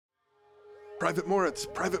Private Moritz,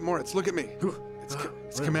 look at me.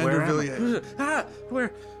 It's Commander Villiers.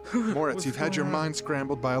 Where? Moritz, you've had your mind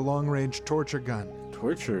scrambled by a long-range torture gun.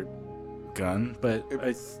 Torture gun? But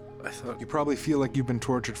I thought... You probably feel like you've been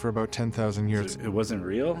tortured for about 10,000 years. It wasn't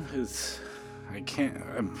real? I can't...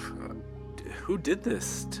 who did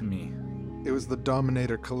this to me? It was the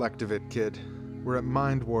Dominator Collectivate, kid. We're at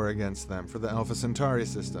mind war against them for the Alpha Centauri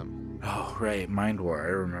system. Oh, right, Mind War, I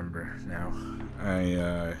remember now.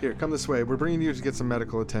 Here, come this way. We're bringing you to get some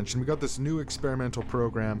medical attention. We got this new experimental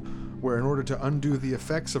program where, in order to undo the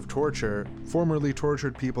effects of torture, formerly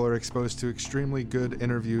tortured people are exposed to extremely good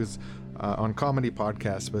interviews on comedy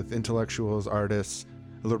podcasts with intellectuals, artists,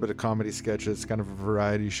 a little bit of comedy sketches, kind of a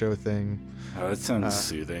variety show thing. Oh, that sounds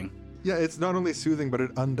soothing. Yeah, it's not only soothing, but it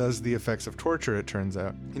undoes the effects of torture, it turns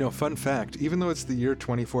out. You know, fun fact, even though it's the year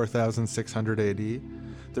 24,600 AD,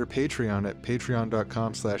 their Patreon at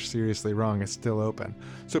patreon.com/seriouslywrong is still open.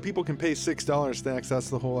 So people can pay $6 to access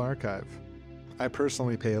the whole archive. I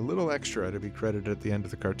personally pay a little extra to be credited at the end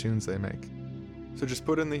of the cartoons they make. So just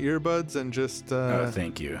put in the earbuds and just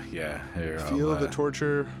thank you. Yeah. Here, feel the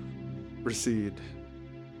torture recede.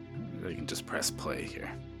 You can just press play here.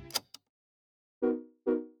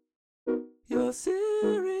 You're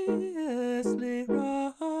seriously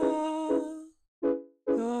wrong.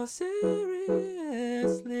 You're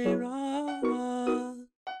seriously wrong.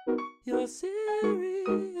 You're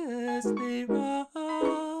seriously wrong.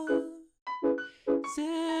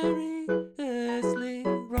 Seriously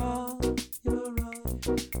wrong. You're wrong.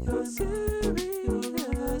 You're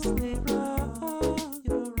seriously wrong.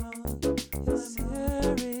 You're wrong. You're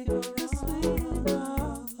seriously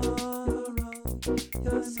wrong. You're wrong.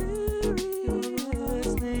 You're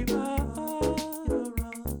seriously wrong. You're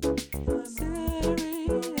wrong. You're seriously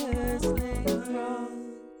wrong.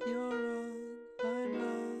 You're wrong. I'm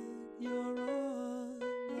wrong. You're wrong.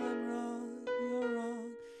 I'm wrong. You're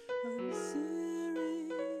wrong. I'm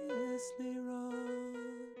seriously wrong.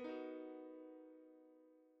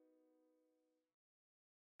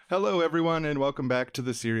 Hello, everyone, and welcome back to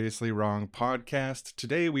the Seriously Wrong podcast.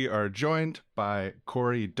 Today we are joined by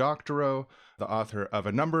Cory Doctorow, the author of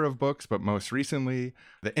a number of books, but most recently,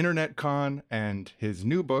 The Internet Con, and his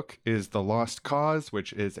new book is The Lost Cause,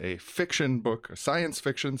 which is a fiction book, a science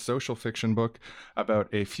fiction, social fiction book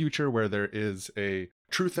about a future where there is a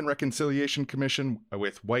Truth and Reconciliation Commission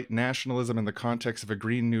with white nationalism in the context of a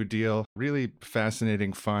Green New Deal. Really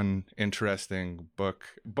fascinating, fun, interesting book.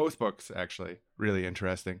 Both books, actually, really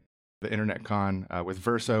interesting. The Internet Con with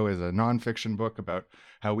Verso is a nonfiction book about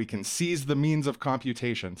how we can seize the means of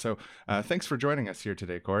computation. So thanks for joining us here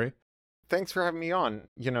today, Cory. Thanks for having me on.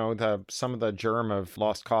 You know, some of the germ of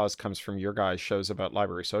Lost Cause comes from your guys' shows about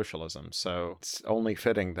library socialism. So it's only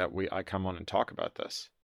fitting that I come on and talk about this.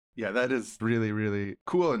 Yeah, that is really, really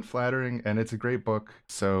cool and flattering, and it's a great book.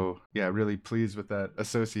 So yeah, really pleased with that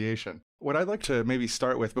association. What I'd like to maybe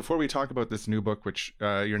start with, before we talk about this new book, which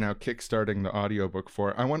you're now kickstarting the audiobook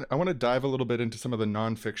for, I want to dive a little bit into some of the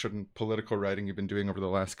nonfiction political writing you've been doing over the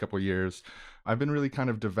last couple of years. I've been really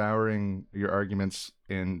kind of devouring your arguments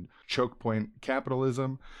in Chokepoint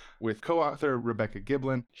Capitalism with co-author Rebecca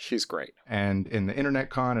Giblin. She's great. And in the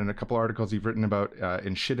Internet Con and a couple articles you've written about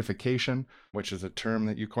Enshittification, which is a term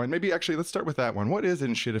that you coined. Maybe actually let's start with that one. What is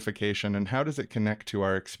Enshittification and how does it connect to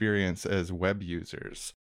our experience as web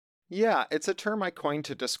users? Yeah, it's a term I coined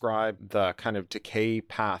to describe the kind of decay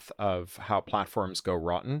path of how platforms go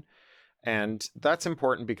rotten. And that's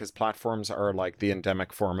important because platforms are like the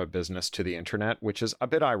endemic form of business to the internet, which is a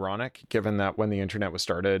bit ironic given that when the internet was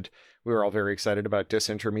started, we were all very excited about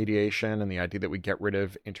disintermediation and the idea that we get rid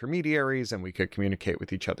of intermediaries and we could communicate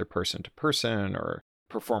with each other person to person or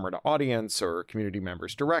performer to audience or community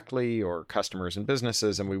members directly or customers and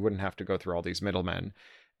businesses, and we wouldn't have to go through all these middlemen.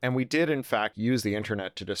 And we did, in fact, use the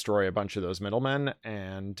internet to destroy a bunch of those middlemen.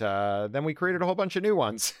 And then we created a whole bunch of new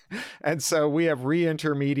ones. And so we have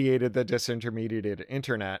re-intermediated the disintermediated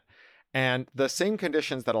internet. And the same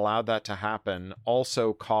conditions that allowed that to happen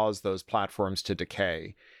also caused those platforms to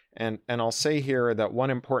decay. And I'll say here that one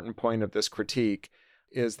important point of this critique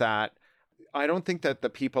is that I don't think that the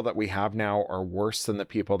people that we have now are worse than the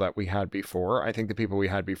people that we had before. I think the people we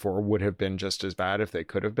had before would have been just as bad if they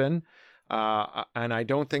could have been. And I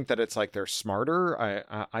don't think that it's like they're smarter.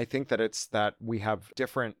 I think that it's that we have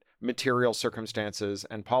different material circumstances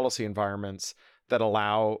and policy environments that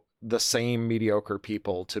allow the same mediocre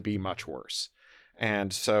people to be much worse.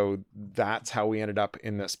 And so that's how we ended up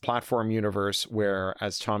in this platform universe where,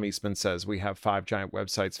 as Tom Eastman says, we have 5 giant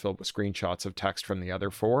websites filled with screenshots of text from the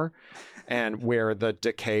other 4, and where the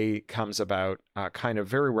decay comes about kind of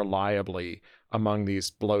very reliably among these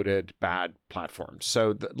bloated, bad platforms.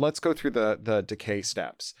 So let's go through the decay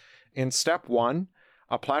steps. In step 1,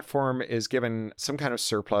 a platform is given some kind of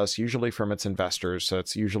surplus, usually from its investors. So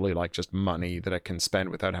it's usually like just money that it can spend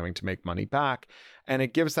without having to make money back. And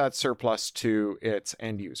it gives that surplus to its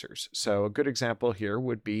end users. So a good example here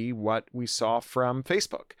would be what we saw from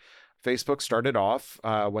Facebook. Facebook started off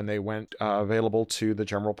when they went available to the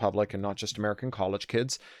general public and not just American college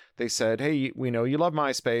kids. They said, hey, we know you love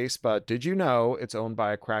MySpace, but did you know it's owned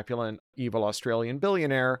by a crapulent, evil Australian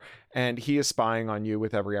billionaire, and he is spying on you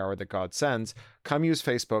with every hour that God sends? Come use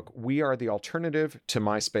Facebook. We are the alternative to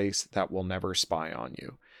MySpace that will never spy on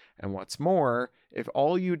you. And what's more, if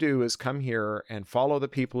all you do is come here and follow the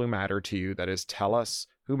people who matter to you, that is, tell us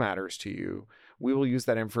who matters to you, we will use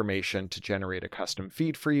that information to generate a custom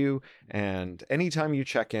feed for you. And anytime you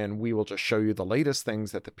check in, we will just show you the latest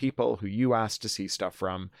things that the people who you asked to see stuff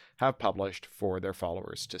from have published for their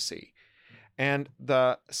followers to see. And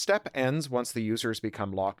the step ends once the users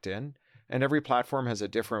become locked in. And every platform has a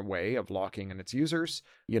different way of locking in its users.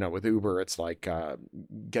 You know, with Uber, it's like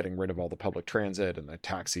getting rid of all the public transit and the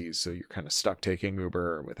taxis, so you're kind of stuck taking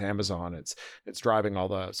Uber. With Amazon, it's driving all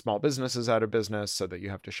the small businesses out of business so that you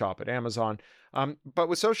have to shop at Amazon. But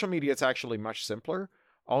with social media, it's actually much simpler.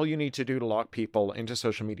 All you need to do to lock people into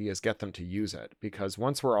social media is get them to use it, because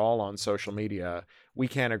once we're all on social media, we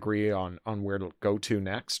can't agree on where to go to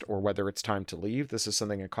next or whether it's time to leave. This is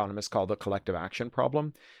something economists call the collective action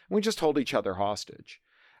problem. We just hold each other hostage.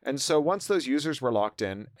 And so once those users were locked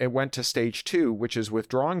in, it went to stage 2, which is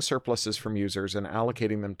withdrawing surpluses from users and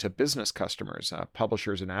allocating them to business customers,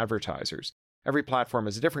 publishers and advertisers. Every platform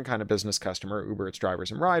is a different kind of business customer. Uber, it's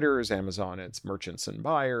drivers and riders. Amazon, it's merchants and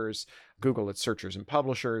buyers. Google, it's searchers and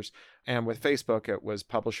publishers. And with Facebook, it was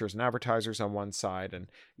publishers and advertisers on one side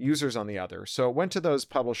and users on the other. So it went to those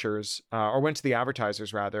publishers, or went to the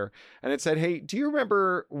advertisers rather, and it said, hey, do you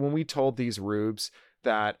remember when we told these rubes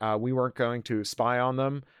that we weren't going to spy on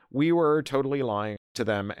them? We were totally lying to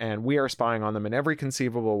them, and we are spying on them in every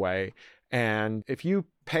conceivable way. And if you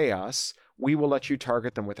pay us, we will let you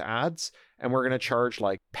target them with ads, and we're going to charge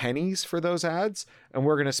like pennies for those ads, and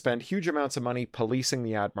we're going to spend huge amounts of money policing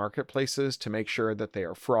the ad marketplaces to make sure that they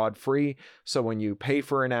are fraud-free. So when you pay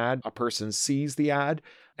for an ad, a person sees the ad.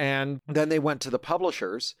 And then they went to the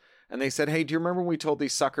publishers and they said, hey, do you remember when we told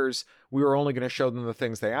these suckers we were only going to show them the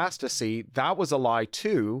things they asked to see? That was a lie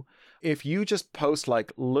too. If you just post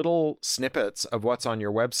like little snippets of what's on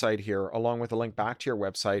your website here, along with a link back to your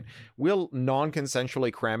website, we'll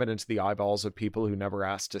non-consensually cram it into the eyeballs of people who never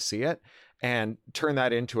asked to see it and turn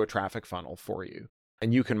that into a traffic funnel for you.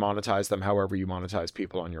 And you can monetize them however you monetize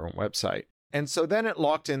people on your own website. And so then it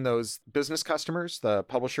locked in those business customers, the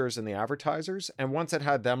publishers and the advertisers. And once it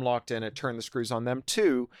had them locked in, it turned the screws on them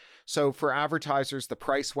too. So for advertisers, the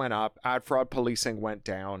price went up, ad fraud policing went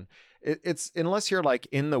down. It's unless you're like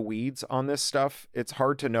in the weeds on this stuff, it's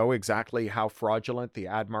hard to know exactly how fraudulent the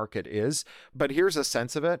ad market is. But here's a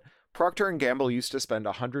sense of it. Procter & Gamble used to spend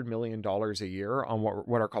 $100 million a year on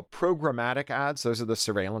what are called programmatic ads. Those are the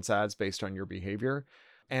surveillance ads based on your behavior.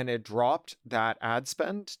 And it dropped that ad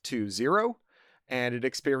spend to zero, and it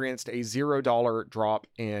experienced a $0 drop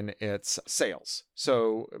in its sales.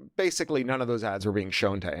 So basically, none of those ads were being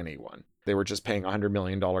shown to anyone. They were just paying $100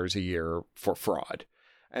 million a year for fraud.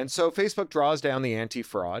 And so Facebook draws down the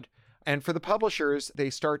anti-fraud. And for the publishers, they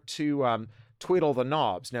start to twiddle the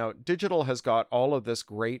knobs. Now, digital has got all of this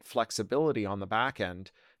great flexibility on the back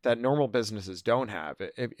end that normal businesses don't have.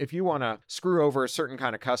 If you want to screw over a certain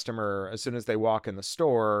kind of customer as soon as they walk in the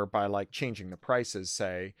store by like changing the prices,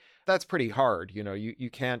 say, that's pretty hard. You know, you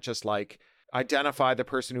can't just like identify the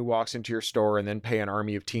person who walks into your store and then pay an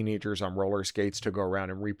army of teenagers on roller skates to go around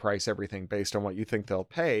and reprice everything based on what you think they'll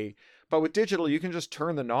pay. But with digital, you can just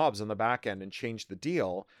turn the knobs on the back end and change the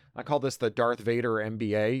deal. I call this the Darth Vader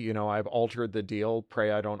MBA. You know, I've altered the deal.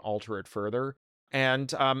 Pray I don't alter it further. And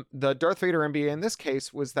the Darth Vader MBA in this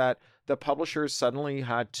case was that the publishers suddenly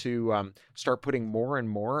had to start putting more and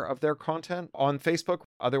more of their content on Facebook.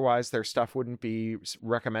 Otherwise, their stuff wouldn't be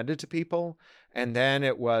recommended to people. And then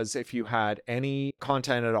it was if you had any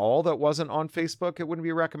content at all that wasn't on Facebook, it wouldn't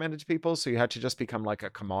be recommended to people. So you had to just become like a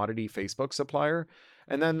commodity Facebook supplier.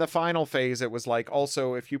 And then the final phase, it was like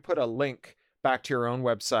also if you put a link back to your own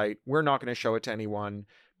website, we're not going to show it to anyone,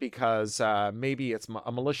 because maybe it's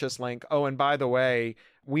a malicious link. Oh, and by the way,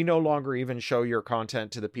 we no longer even show your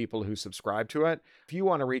content to the people who subscribe to it. If you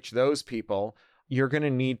want to reach those people, you're going to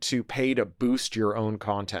need to pay to boost your own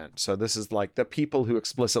content. So this is like the people who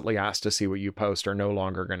explicitly ask to see what you post are no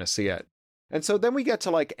longer going to see it. And so then we get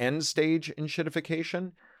to like end stage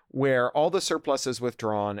enshittification, where all the surplus is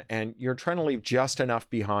withdrawn and you're trying to leave just enough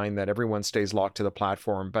behind that everyone stays locked to the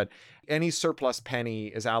platform. But any surplus penny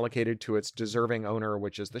is allocated to its deserving owner,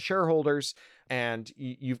 which is the shareholders. And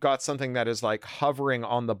you've got something that is like hovering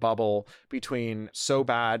on the bubble between so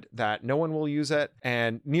bad that no one will use it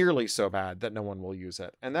and nearly so bad that no one will use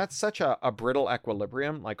it. And that's such a brittle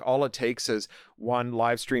equilibrium. Like all it takes is one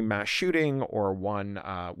live stream mass shooting or one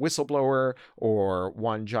whistleblower or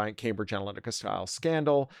one giant Cambridge Analytica style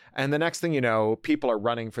scandal. And the next thing you know, people are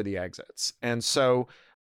running for the exits. And so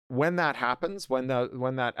when that happens, when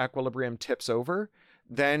that equilibrium tips over,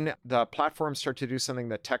 then the platforms start to do something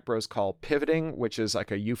that tech bros call pivoting, which is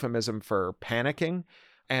like a euphemism for panicking.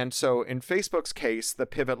 And so in Facebook's case, the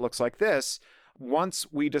pivot looks like this. Once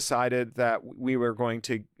we decided that we were going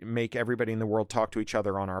to make everybody in the world talk to each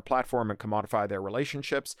other on our platform and commodify their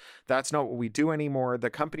relationships, that's not what we do anymore. The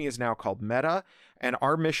company is now called Meta, and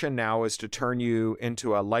our mission now is to turn you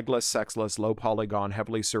into a legless, sexless, low polygon,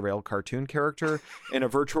 heavily surveilled cartoon character in a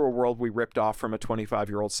virtual world we ripped off from a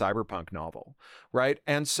 25-year-old cyberpunk novel, right?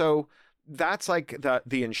 And so that's like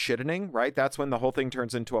the enshittening, right? That's when the whole thing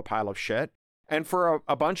turns into a pile of shit. And for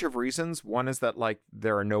a bunch of reasons. One is that like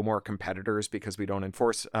there are no more competitors because we don't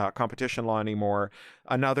enforce competition law anymore.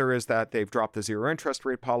 Another is that they've dropped the zero interest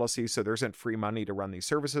rate policy, so there isn't free money to run these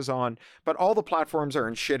services on. But all the platforms are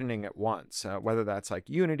enshittening at once, whether that's like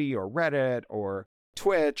Unity or Reddit or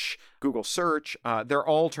Twitch, Google search. They're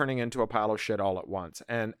all turning into a pile of shit all at once.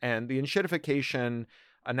 And the enshittification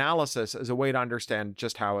analysis is a way to understand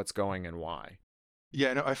just how it's going and why.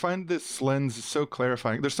 Yeah, no, I find this lens so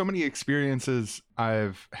clarifying. There's so many experiences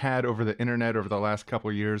I've had over the internet over the last couple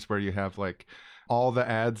of years where you have like all the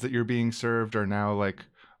ads that you're being served are now like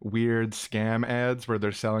weird scam ads where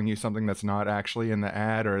they're selling you something that's not actually in the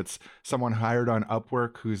ad, or it's someone hired on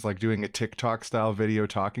Upwork who's like doing a TikTok style video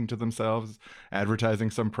talking to themselves, advertising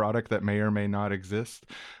some product that may or may not exist.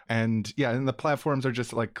 And yeah, and the platforms are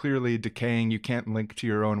just like clearly decaying. You can't link to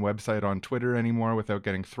your own website on Twitter anymore without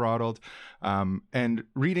getting throttled. And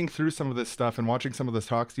reading through some of this stuff and watching some of the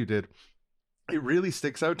talks you did, it really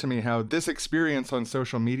sticks out to me how this experience on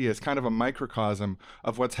social media is kind of a microcosm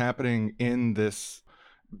of what's happening in this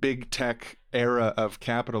big tech era of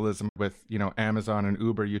capitalism with, you know, Amazon and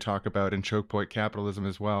Uber you talk about, and Chokepoint Capitalism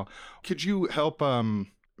as well. Could you help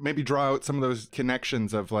maybe draw out some of those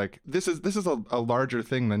connections of like, this is a larger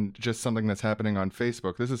thing than just something that's happening on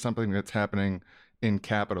Facebook. This is something that's happening in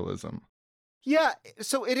capitalism. Yeah,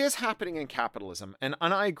 so it is happening in capitalism. And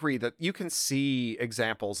I agree that you can see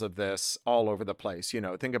examples of this all over the place. You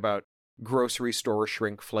know, think about grocery store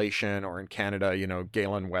shrinkflation, or in Canada, you know,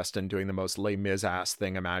 Galen Weston doing the most Les Mis ass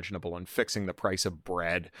thing imaginable and fixing the price of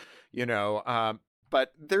bread, you know.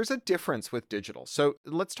 But there's a difference with digital. So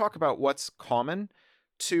let's talk about what's common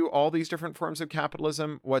to all these different forms of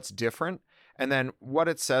capitalism, what's different, and then what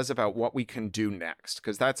it says about what we can do next,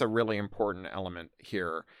 because that's a really important element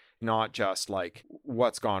here. Not just like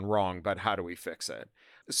what's gone wrong, but how do we fix it?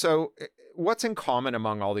 So what's in common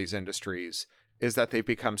among all these industries is that they've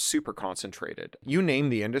become super concentrated. You name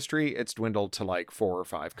the industry, it's dwindled to like 4 or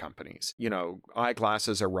 5 companies. You know,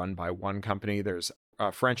 eyeglasses are run by one company. There's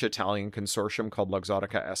a French-Italian consortium called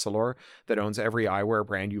Luxottica Essilor that owns every eyewear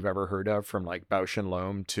brand you've ever heard of, from like Bausch &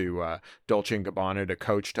 Lomb to Dolce & Gabbana to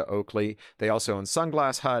Coach to Oakley. They also own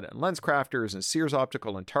Sunglass Hut and LensCrafters and Sears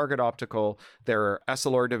Optical and Target Optical. Their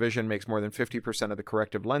Essilor division makes more than 50% of the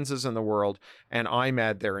corrective lenses in the world. And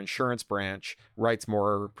IMED, their insurance branch, writes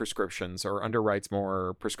more prescriptions or underwrites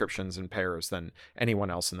more prescriptions and pairs than anyone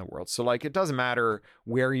else in the world. So like, it doesn't matter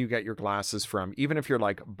where you get your glasses from, even if you're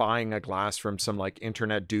like buying a glass from some like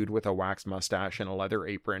internet dude with a wax mustache and a leather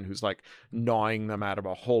apron who's like gnawing them out of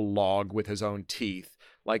a whole log with his own teeth.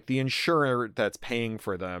 Like, the insurer that's paying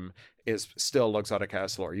for them is still Luxottica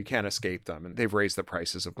Essilor. You can't escape them. And they've raised the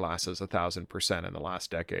prices of glasses 1,000% in the last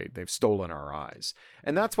decade. They've stolen our eyes.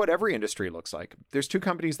 And that's what every industry looks like. There's 2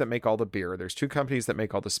 companies that make all the beer. There's 2 companies that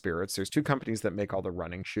make all the spirits. There's 2 companies that make all the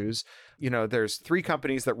running shoes. You know, there's 3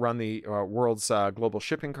 companies that run the world's global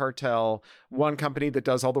shipping cartel. 1 company that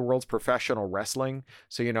does all the world's professional wrestling.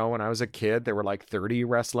 So, you know, when I was a kid, there were like 30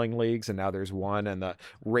 wrestling leagues, and now there's 1. And the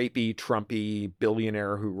rapey, Trumpy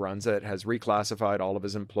billionaire who runs it has reclassified all of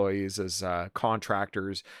his employees as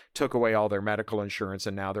contractors, took away all their medical insurance,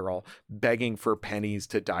 and now they're all begging for pennies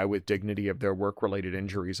to die with dignity of their work-related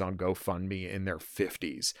injuries on GoFundMe in their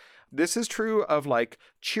 50s. This is true of like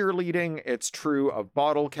cheerleading. It's true of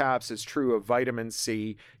bottle caps. It's true of vitamin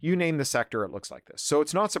C. You name the sector, it looks like this. So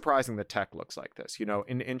it's not surprising that tech looks like this. You know,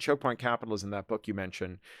 in Chokepoint Capitalism, that book you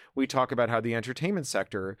mentioned, we talk about how the entertainment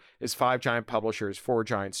sector is 5 giant publishers, 4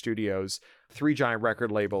 giant studios, 3 giant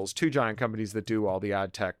record labels, 2 giant companies that do all the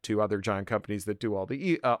ad tech, 2 other giant companies that do all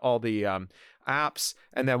the apps,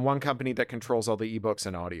 and then 1 company that controls all the ebooks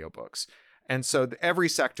and audiobooks. And so every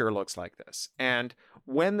sector looks like this. And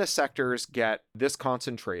when the sectors get this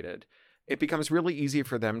concentrated, it becomes really easy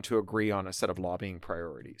for them to agree on a set of lobbying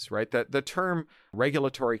priorities, right? The term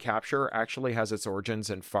regulatory capture actually has its origins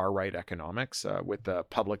in far-right economics with the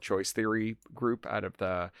public choice theory group out of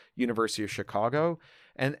the University of Chicago.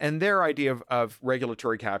 And their idea of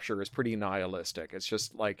regulatory capture is pretty nihilistic. It's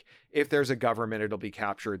just like, if there's a government, it'll be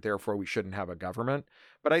captured, therefore we shouldn't have a government.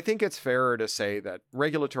 But I think it's fairer to say that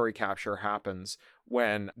regulatory capture happens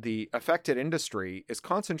when the affected industry is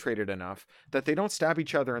concentrated enough that they don't stab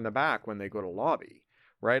each other in the back when they go to lobby,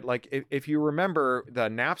 right? Like if you remember the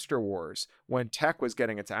Napster wars, when tech was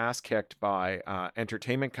getting its ass kicked by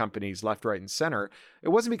entertainment companies left, right, and center, it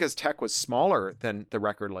wasn't because tech was smaller than the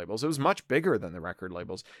record labels. It was much bigger than the record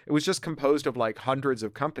labels. It was just composed of like hundreds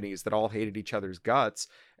of companies that all hated each other's guts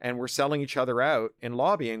and were selling each other out in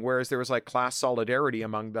lobbying, whereas there was like class solidarity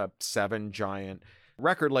among the 7 giant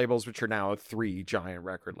record labels, which are now 3 giant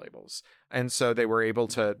record labels. And so they were able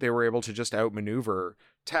to just outmaneuver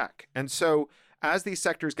tech. And so as these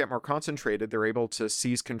sectors get more concentrated, they're able to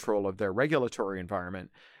seize control of their regulatory environment.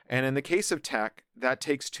 And in the case of tech, that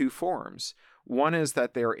takes 2 forms. One is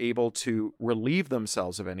that they're able to relieve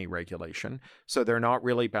themselves of any regulation. So they're not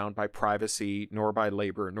really bound by privacy, nor by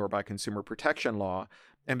labor, nor by consumer protection law.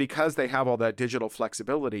 And because they have all that digital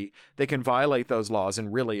flexibility, they can violate those laws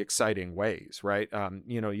in really exciting ways, right?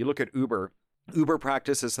 You look at Uber. Uber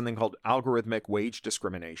practices something called algorithmic wage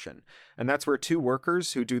discrimination. And that's where 2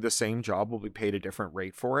 workers who do the same job will be paid a different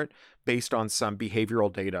rate for it based on some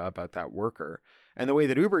behavioral data about that worker. And the way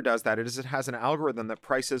that Uber does that is it has an algorithm that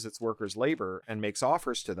prices its workers' labor and makes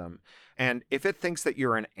offers to them. And if it thinks that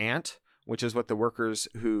you're an ant, which is what the workers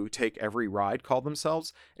who take every ride call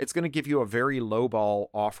themselves, it's going to give you a very lowball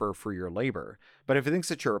offer for your labor. But if it thinks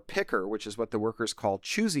that you're a picker, which is what the workers call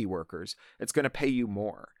choosy workers, it's going to pay you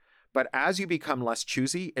more. But as you become less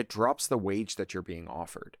choosy, it drops the wage that you're being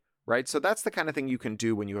offered, right? So that's the kind of thing you can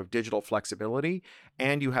do when you have digital flexibility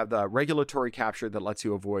and you have the regulatory capture that lets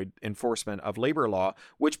you avoid enforcement of labor law,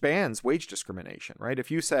 which bans wage discrimination, right? If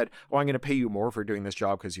you said, oh, I'm going to pay you more for doing this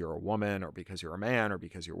job because you're a woman or because you're a man or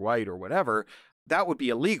because you're white or whatever, that would be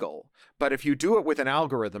illegal. But if you do it with an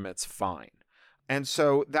algorithm, it's fine. And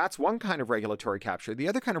so that's one kind of regulatory capture. The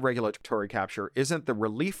other kind of regulatory capture isn't the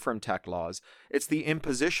relief from tech laws. It's the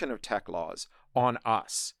imposition of tech laws on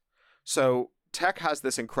us. So tech has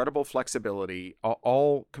this incredible flexibility.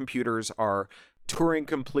 All computers are Turing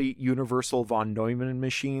complete universal von Neumann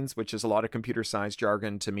machines, which is a lot of computer science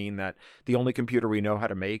jargon to mean that the only computer we know how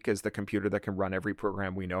to make is the computer that can run every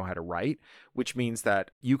program we know how to write, which means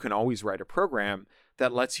that you can always write a program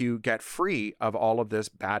that lets you get free of all of this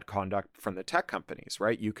bad conduct from the tech companies,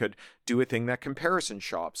 right? You could do a thing that comparison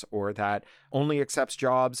shops or that only accepts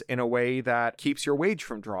jobs in a way that keeps your wage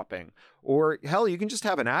from dropping. Or hell, you can just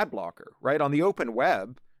have an ad blocker, right? On the open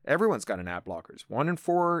web, everyone's got an ad blockers. 1 in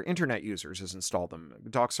 4 internet users has installed them.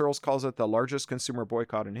 Doc Searles calls it the largest consumer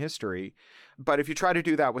boycott in history. But if you try to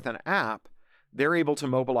do that with an app, they're able to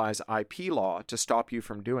mobilize IP law to stop you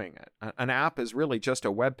from doing it. An app is really just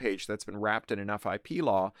a web page that's been wrapped in enough IP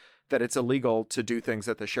law that it's illegal to do things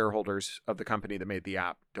that the shareholders of the company that made the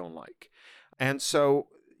app don't like. And so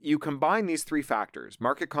you combine these 3 factors: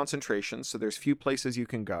 market concentration, so there's few places you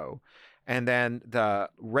can go, and then the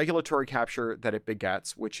regulatory capture that it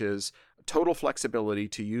begets, which is total flexibility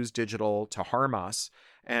to use digital to harm us,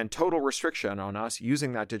 and total restriction on us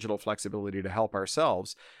using that digital flexibility to help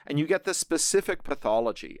ourselves. And you get the specific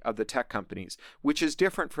pathology of the tech companies, which is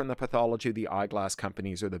different from the pathology of the eyeglass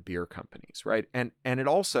companies or the beer companies, right? And it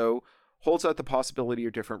also holds out the possibility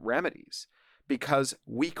of different remedies, because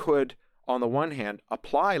we could, on the one hand,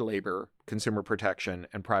 apply labor, consumer protection,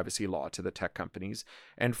 and privacy law to the tech companies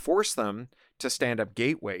and force them to stand up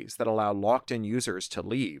gateways that allow locked-in users to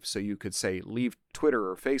leave. So you could say, leave Twitter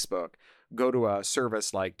or Facebook, go to a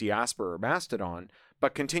service like Diaspora or Mastodon,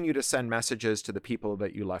 but continue to send messages to the people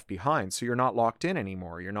that you left behind. So you're not locked in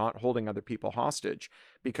anymore. You're not holding other people hostage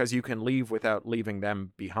because you can leave without leaving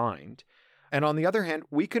them behind. And on the other hand,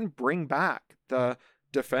 we can bring back the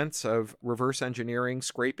defense of reverse engineering,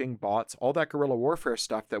 scraping, bots, all that guerrilla warfare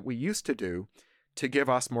stuff that we used to do to give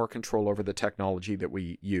us more control over the technology that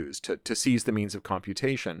we use, to seize the means of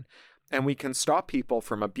computation. And we can stop people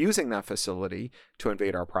from abusing that facility to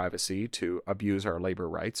invade our privacy, to abuse our labor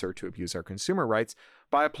rights, or to abuse our consumer rights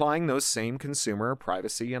by applying those same consumer,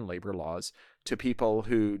 privacy, and labor laws to people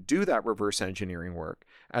who do that reverse engineering work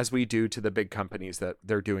as we do to the big companies that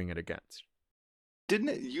they're doing it against. Didn't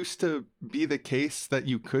it used to be the case that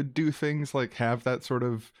you could do things like have that sort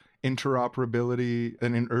of interoperability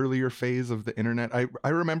in an earlier phase of the internet? I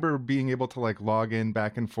remember being able to like log in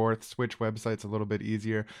back and forth, switch websites a little bit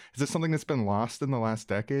easier. Is this something that's been lost in the last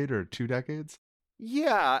decade or 2 decades?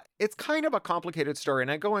 Yeah, it's kind of a complicated story,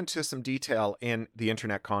 and I go into some detail in the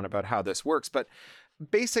Internet Con about how this works, but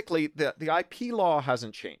basically the IP law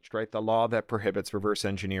hasn't changed, right? The law that prohibits reverse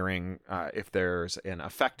engineering if there's an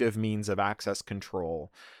effective means of access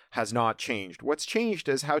control has not changed. What's changed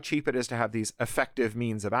is how cheap it is to have these effective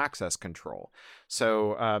means of access control.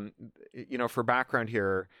 So, for background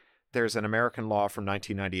here, there's an American law from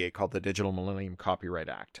 1998 called the Digital Millennium Copyright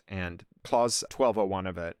Act, and Clause 1201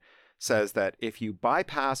 of it says that if you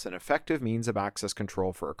bypass an effective means of access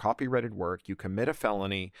control for a copyrighted work, you commit a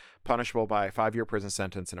felony punishable by a 5-year prison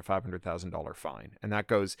sentence and a $500,000 fine. And that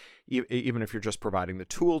goes even if you're just providing the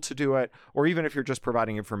tool to do it, or even if you're just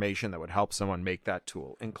providing information that would help someone make that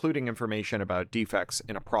tool, including information about defects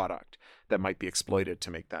in a product that might be exploited to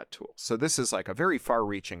make that tool. So this is like a very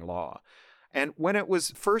far-reaching law. And when it was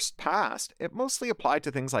first passed, it mostly applied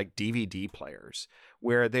to things like DVD players,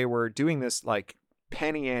 where they were doing this like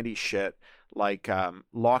penny-ante shit, like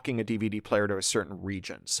locking a DVD player to a certain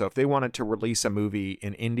region. So if they wanted to release a movie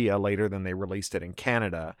in India later than they released it in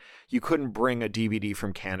Canada, you couldn't bring a DVD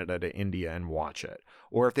from Canada to India and watch it.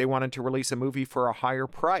 Or if they wanted to release a movie for a higher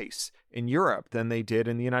price in Europe than they did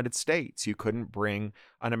in the United States, you couldn't bring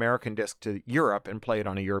an American disc to Europe and play it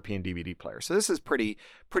on a European DVD player. So this is pretty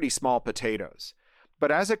small potatoes. But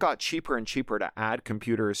as it got cheaper and cheaper to add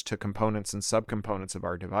computers to components and subcomponents of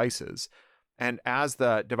our devices, and as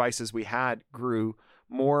the devices we had grew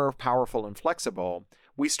more powerful and flexible,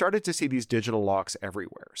 we started to see these digital locks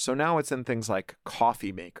everywhere. So now it's in things like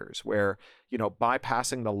coffee makers, where,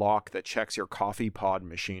 bypassing the lock that checks your coffee pod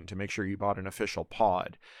machine to make sure you bought an official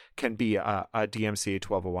pod can be a DMCA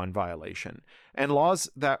 1201 violation. And laws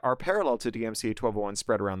that are parallel to DMCA 1201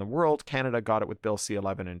 spread around the world. Canada got it with Bill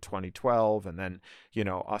C-11 in 2012, and then,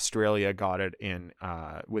 Australia got it in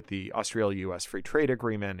with the Australia-US Free Trade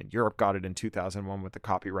Agreement, and Europe got it in 2001 with the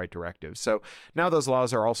Copyright Directive. So now those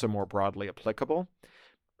laws are also more broadly applicable.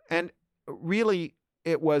 And really,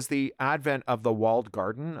 it was the advent of the walled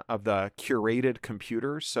garden, of the curated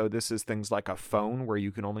computers. So this is things like a phone where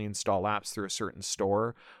you can only install apps through a certain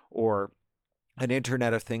store, or an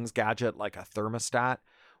Internet of Things gadget like a thermostat,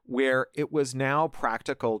 where it was now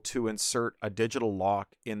practical to insert a digital lock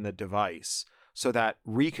in the device so that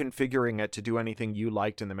reconfiguring it to do anything you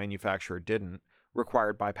liked and the manufacturer didn't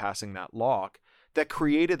required bypassing that lock. That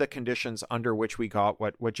created the conditions under which we got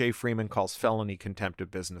what Jay Freeman calls felony contempt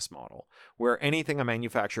of business model, where anything a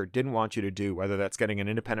manufacturer didn't want you to do, whether that's getting an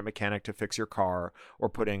independent mechanic to fix your car, or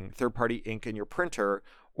putting third-party ink in your printer,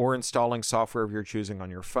 or installing software of your choosing on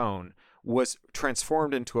your phone, was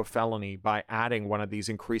transformed into a felony by adding one of these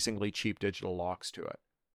increasingly cheap digital locks to it.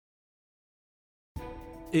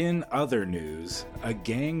 In other news, a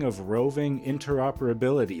gang of roving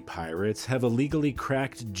interoperability pirates have illegally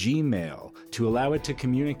cracked Gmail to allow it to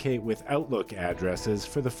communicate with Outlook addresses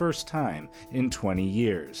for the first time in 20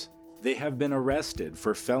 years. They have been arrested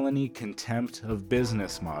for felony contempt of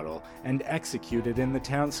business model and executed in the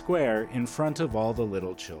town square in front of all the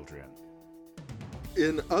little children.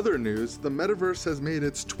 In other news, the metaverse has made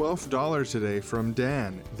its $12 today from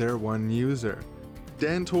Dan, their one user.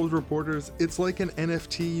 Dan told reporters it's like an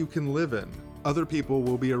NFT you can live in. Other people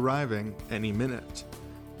will be arriving any minute.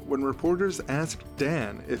 When reporters asked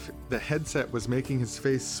Dan if the headset was making his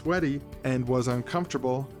face sweaty and was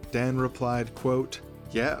uncomfortable, Dan replied, quote,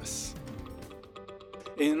 "Yes."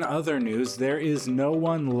 In other news, there is no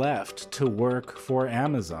one left to work for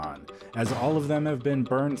Amazon, as all of them have been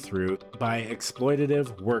burned through by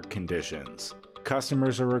exploitative work conditions.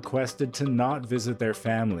 Customers are requested to not visit their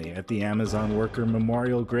family at the Amazon Worker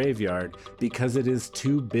Memorial Graveyard because it is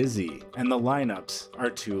too busy and the lineups are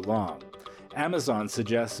too long. Amazon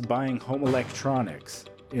suggests buying home electronics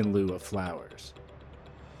in lieu of flowers.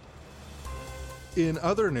 In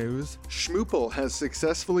other news, Schmoople has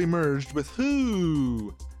successfully merged with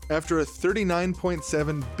Who? After a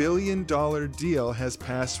 $39.7 billion deal has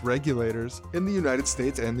passed regulators in the United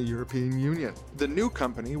States and the European Union. The new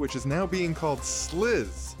company, which is now being called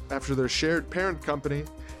Sliz, after their shared parent company,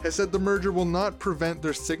 has said the merger will not prevent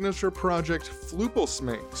their signature project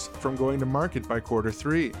Flooplesminx from going to market by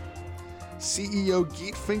Q3. CEO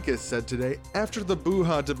Geet Finkus said today, after the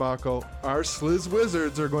Boo-ha debacle, our Sliz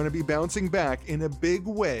Wizards are going to be bouncing back in a big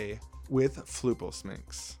way with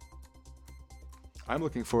Flupelsminks. I'm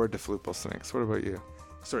looking forward to Flupelsminks. What about you?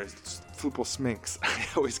 Sorry, Flupelsminks. I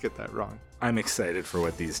always get that wrong. I'm excited for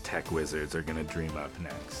what these tech wizards are going to dream up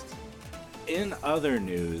next. In other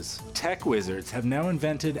news, tech wizards have now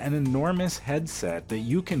invented an enormous headset that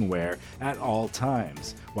you can wear at all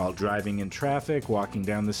times, while driving in traffic, walking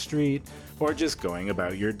down the street, or just going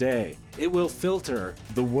about your day. It will filter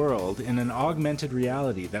the world in an augmented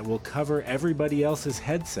reality that will cover everybody else's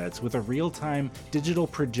headsets with a real-time digital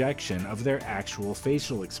projection of their actual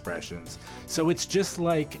facial expressions. So it's just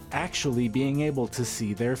like actually being able to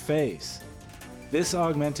see their face. This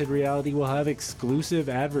augmented reality will have exclusive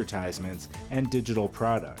advertisements and digital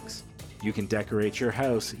products. You can decorate your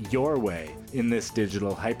house your way in this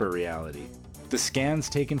digital hyper-reality. The scans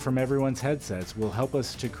taken from everyone's headsets will help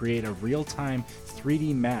us to create a real-time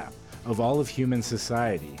 3D map of all of human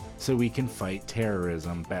society so we can fight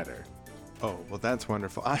terrorism better. Oh, well, that's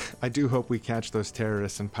wonderful. I do hope we catch those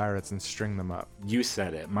terrorists and pirates and string them up. You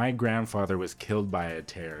said it. My grandfather was killed by a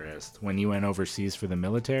terrorist when he went overseas for the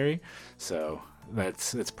military, so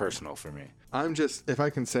it's personal for me. I'm just, if I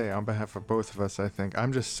can say on behalf of both of us, I think,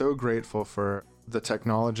 I'm just so grateful for the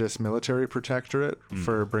technologist military protectorate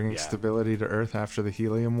for bringing stability to Earth after the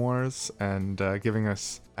helium wars and giving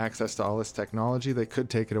us access to all this technology. They could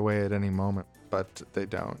take it away at any moment, but they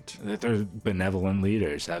don't. They're benevolent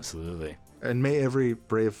leaders, absolutely. And may every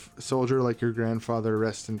brave soldier like your grandfather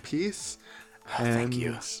rest in peace. And thank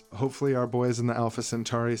you. Hopefully our boys in the Alpha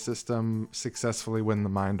Centauri system successfully win the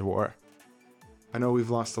Mind War. I know we've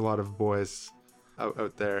lost a lot of boys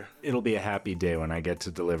out there. It'll be a happy day when I get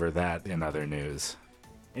to deliver that in other news.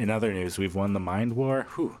 In other news, we've won the Mind War.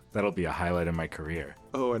 Whew, that'll be a highlight of my career.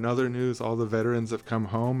 Oh, in other news, all the veterans have come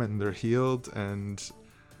home and they're healed and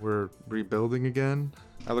we're rebuilding again.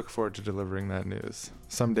 I look forward to delivering that news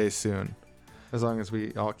someday soon, as long as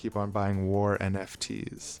we all keep on buying war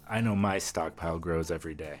NFTs. I know my stockpile grows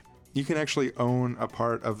every day. You can actually own a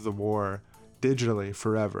part of the war digitally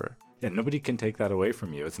forever. Yeah, nobody can take that away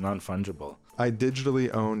from you. It's non-fungible. I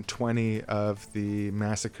digitally own 20 of the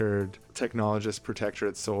massacred technologist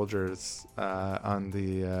protectorate soldiers on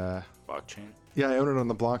the blockchain. Yeah, I own it on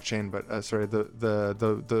the blockchain, but sorry,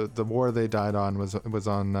 the war they died on was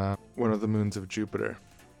on one of the moons of Jupiter.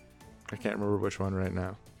 I can't remember which one right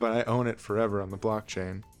now, but I own it forever on the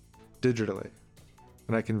blockchain, digitally,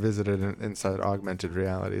 and I can visit it inside augmented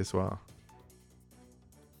reality as well.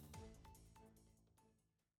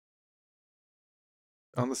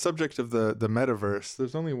 On the subject of the metaverse,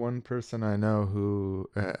 there's only one person I know who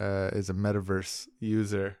is a metaverse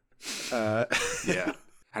user. Yeah.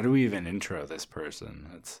 How do we even intro this person?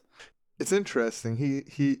 It's interesting.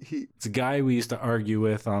 It's a guy we used to argue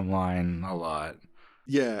with online a lot.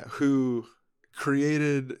 Yeah, who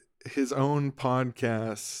created his own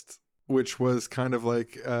podcast, which was kind of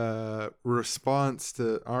like a response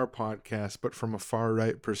to our podcast, but from a far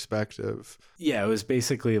right perspective. Yeah, it was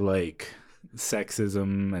basically like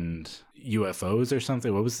sexism and UFOs or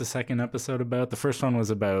something. What was the second episode about? The first one was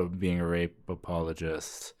about being a rape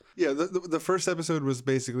apologist. Yeah, the first episode was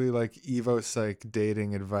basically like Evo Psych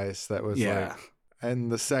dating advice that was like,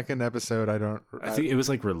 and the second episode I think it was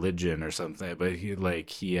like religion or something, but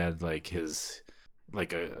he had like his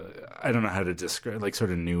like a, I don't know how to describe, like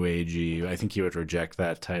sort of new agey. I think he would reject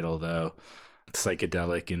that title though.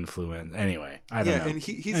 Psychedelic influence. Anyway, I don't know. Yeah, and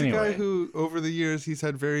he's a guy who over the years he's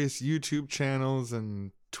had various YouTube channels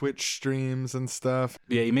and Twitch streams and stuff.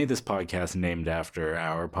 Yeah, he made this podcast named after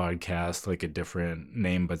our podcast, like a different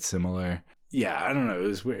name but similar. Yeah, I don't know. It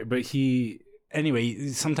was weird, but anyway,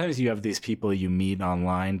 sometimes you have these people you meet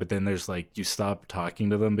online, but then there's like, you stop talking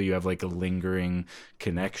to them, but you have like a lingering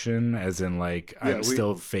connection, as in like, I'm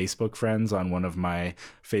still Facebook friends on one of my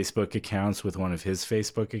Facebook accounts with one of his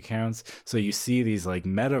Facebook accounts. So you see these like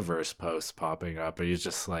metaverse posts popping up, and he's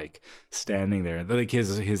just like standing there. Like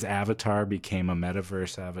his avatar became a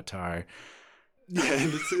metaverse avatar. Yeah,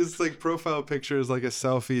 and it's like profile picture is like a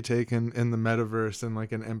selfie taken in the metaverse in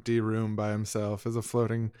like an empty room by himself as a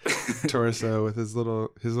floating torso with his little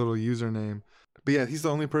username. But yeah, he's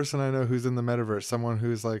the only person I know who's in the metaverse, someone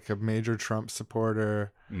who's like a major Trump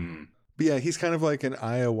supporter. But yeah, he's kind of like an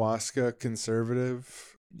ayahuasca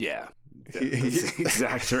conservative. Yeah. That's the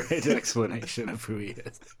exact right explanation of who he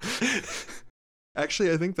is.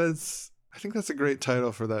 Actually, I think that's a great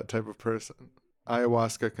title for that type of person.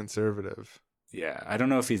 Ayahuasca conservative. Yeah, I don't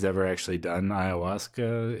know if he's ever actually done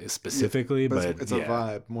ayahuasca specifically, but it's a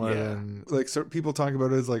vibe more than like, so people talk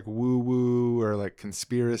about it as like woo woo or like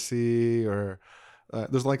conspiracy or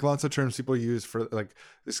There's like lots of terms people use for like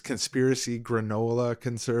this conspiracy granola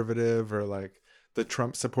conservative, or like the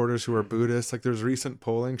Trump supporters who are Buddhists. Like there's recent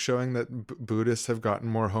polling showing that Buddhists have gotten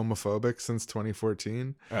more homophobic since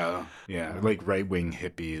 2014. Oh, yeah. Like right-wing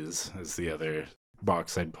hippies is the other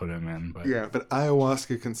box I'd put him in. But Yeah, but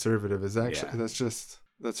ayahuasca conservative is actually, Yeah.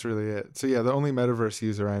 that's really it. So yeah, the only metaverse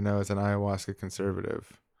user I know is an ayahuasca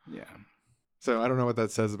conservative. yeah. So I don't know what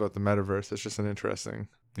that says about the metaverse. It's just an interesting,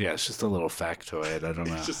 Yeah, it's just a little factoid. I don't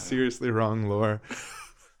know. it's just seriously wrong lore.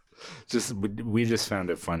 We just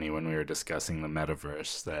found it funny when we were discussing the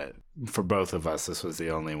metaverse that for both of us, this was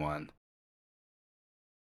the only one.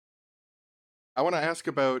 I want to ask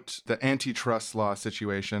about the antitrust law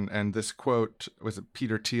situation, and this quote, was it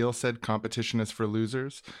Peter Thiel said, competition is for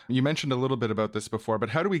losers? You mentioned a little bit about this before,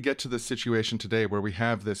 but how do we get to this situation today where we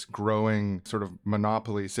have this growing sort of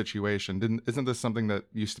monopoly situation? Isn't this something that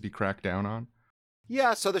used to be cracked down on?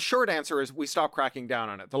 Yeah, so the short answer is we stopped cracking down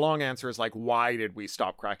on it. The long answer is like, why did we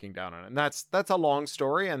stop cracking down on it? And that's a long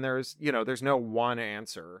story, and there's no one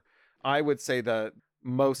answer. I would say the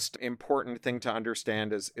most important thing to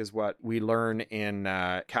understand is what we learn in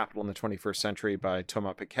Capital in the 21st Century by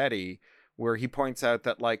Thomas Piketty, where he points out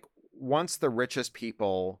that like once the richest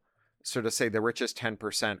people, sort of say the richest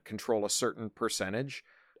 10% control a certain percentage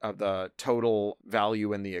of the total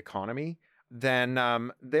value in the economy, then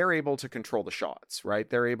they're able to control the shots, right?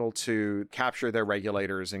 They're able to capture their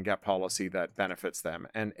regulators and get policy that benefits them.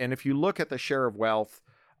 And if you look at the share of wealth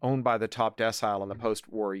owned by the top decile in the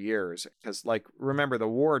post-war years, because like, remember, the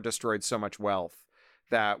war destroyed so much wealth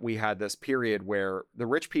that we had this period where the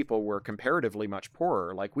rich people were comparatively much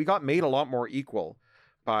poorer. Like we got made a lot more equal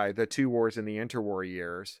by the two wars in the interwar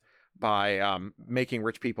years, by making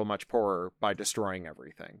rich people much poorer by destroying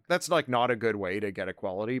everything. That's like not a good way to get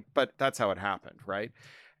equality, but that's how it happened, right?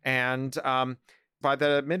 And by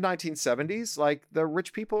the mid-1970s, like the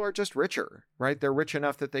rich people are just richer, right? They're rich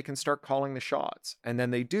enough that they can start calling the shots, and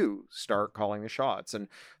then they do start calling the shots. And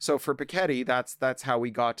so for Piketty, that's how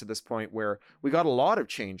we got to this point where we got a lot of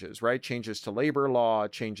changes, right? Changes to labor law,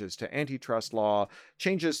 changes to antitrust law,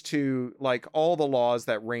 changes to like all the laws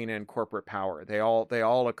that rein in corporate power. They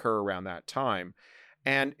all occur around that time.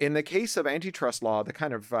 And in the case of antitrust law, the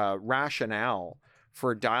kind of rationale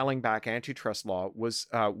for dialing back antitrust law was,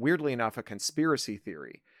 weirdly enough, a conspiracy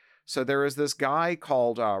theory. So there is this guy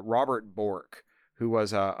called Robert Bork, who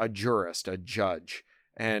was a jurist, a judge.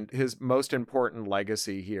 And his most important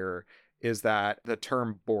legacy here is that the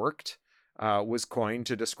term borked was coined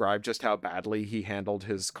to describe just how badly he handled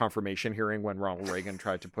his confirmation hearing when Ronald Reagan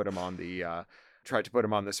tried to put him on the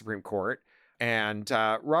Supreme Court. And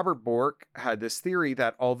Robert Bork had this theory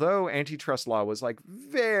that although antitrust law was like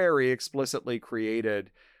very explicitly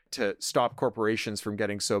created to stop corporations from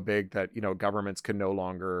getting so big that, governments could no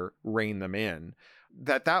longer rein them in,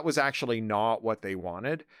 that was actually not what they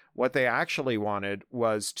wanted. What they actually wanted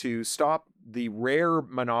was to stop the rare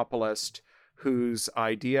monopolist whose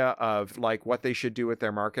idea of like what they should do with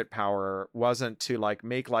their market power wasn't to like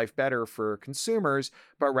make life better for consumers,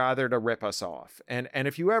 but rather to rip us off. And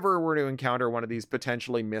if you ever were to encounter one of these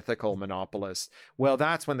potentially mythical monopolists, well,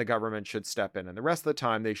 that's when the government should step in. And the rest of the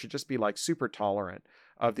time, they should just be like super tolerant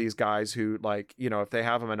of these guys who like, if they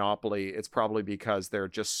have a monopoly, it's probably because they're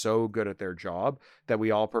just so good at their job that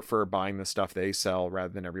we all prefer buying the stuff they sell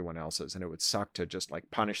rather than everyone else's. And it would suck to just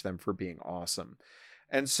like punish them for being awesome.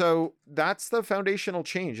 And so that's the foundational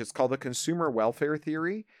change. It's called the consumer welfare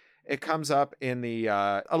theory. It comes up in the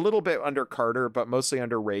a little bit under Carter, but mostly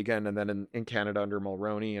under Reagan, and then in Canada under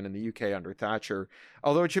Mulroney, and in the UK under Thatcher.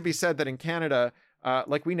 Although it should be said that in Canada,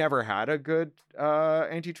 we never had a good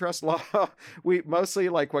antitrust law. We mostly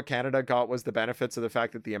like what Canada got was the benefits of the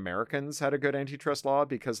fact that the Americans had a good antitrust law,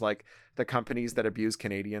 because like the companies that abuse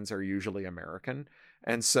Canadians are usually American.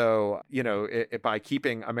 And so, by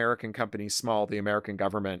keeping American companies small, the American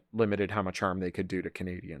government limited how much harm they could do to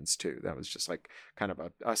Canadians too. That was just like kind of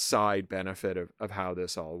a side benefit of how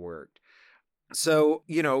this all worked. So,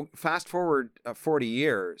 fast forward 40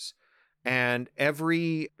 years, and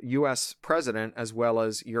every US president, as well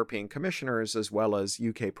as European commissioners, as well as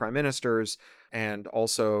UK prime ministers, and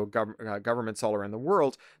also governments all around the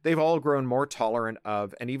world, they've all grown more tolerant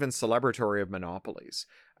of and even celebratory of monopolies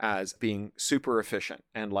as being super efficient,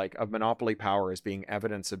 and like of monopoly power as being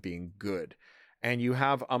evidence of being good. And you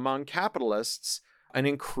have among capitalists an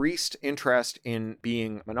increased interest in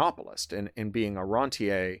being monopolist and in being a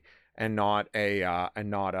rentier and not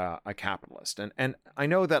a capitalist. And I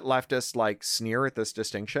know that leftists like sneer at this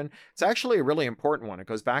distinction. It's actually a really important one. It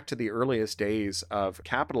goes back to the earliest days of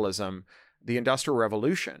capitalism, the Industrial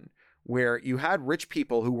Revolution, where you had rich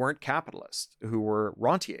people who weren't capitalists, who were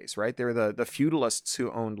rentiers, right? They're the feudalists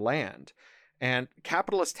who owned land. And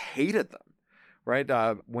capitalists hated them, right?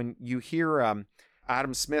 When you hear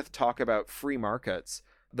Adam Smith talk about free markets,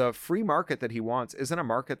 the free market that he wants isn't a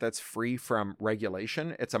market that's free from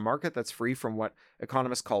regulation. It's a market that's free from what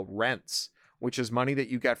economists call rents, which is money that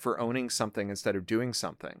you get for owning something instead of doing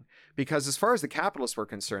something. Because as far as the capitalists were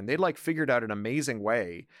concerned, they'd like figured out an amazing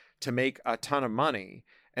way to make a ton of money.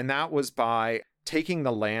 And that was by taking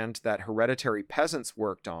the land that hereditary peasants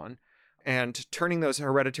worked on and turning those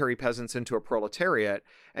hereditary peasants into a proletariat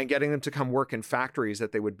and getting them to come work in factories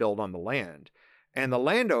that they would build on the land. And the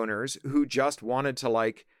landowners who just wanted to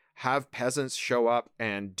like have peasants show up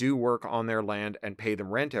and do work on their land and pay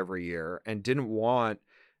them rent every year and didn't want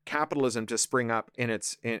capitalism to spring up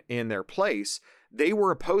in their place, they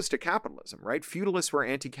were opposed to capitalism, right? Feudalists were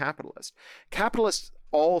anti-capitalist. Capitalists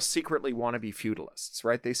all secretly want to be feudalists,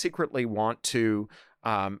 right? They secretly want to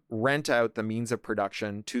rent out the means of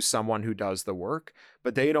production to someone who does the work,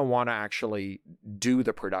 but they don't want to actually do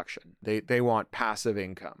the production. They want passive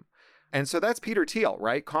income. And so that's Peter Thiel,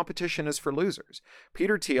 right? Competition is for losers.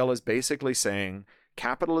 Peter Thiel is basically saying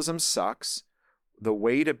capitalism sucks. The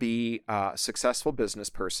way to be a successful business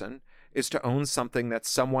person is to own something that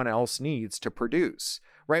someone else needs to produce,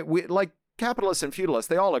 right? Like capitalists and feudalists,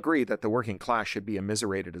 they all agree that the working class should be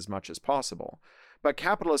immiserated as much as possible. But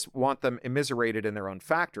capitalists want them immiserated in their own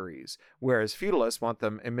factories, whereas feudalists want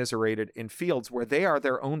them immiserated in fields where they are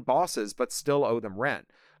their own bosses but still owe them rent.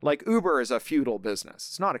 Like Uber is a feudal business.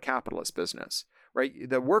 It's not a capitalist business, right?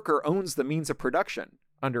 The worker owns the means of production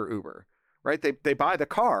under Uber, right? They buy the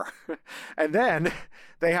car and then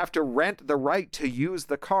they have to rent the right to use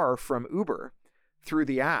the car from Uber through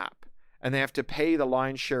the app. And they have to pay the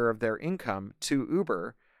lion's share of their income to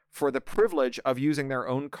Uber for the privilege of using their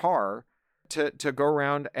own car to go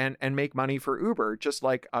around and make money for Uber, just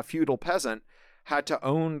like a feudal peasant had to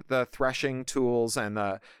own the threshing tools and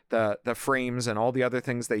the frames and all the other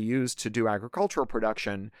things they used to do agricultural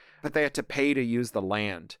production, but they had to pay to use the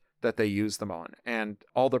land that they used them on. And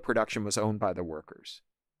all the production was owned by the workers.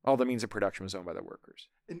 All the means of production was owned by the workers.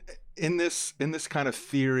 In this kind of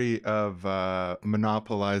theory of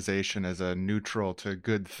monopolization as a neutral to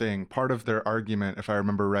good thing, part of their argument, if I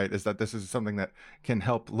remember right, is that this is something that can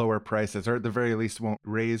help lower prices, or at the very least won't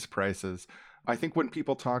raise prices. I think when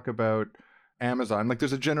people talk about Amazon, like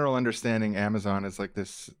there's a general understanding Amazon is like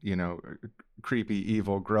this, creepy,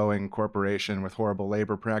 evil, growing corporation with horrible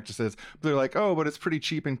labor practices. But they're like, oh, but it's pretty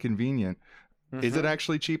cheap and convenient. Mm-hmm. Is it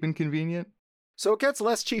actually cheap and convenient? So it gets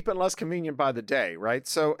less cheap and less convenient by the day, right?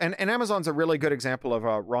 So, and Amazon's a really good example of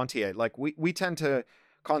a rentier. Like we tend to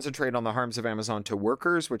concentrate on the harms of Amazon to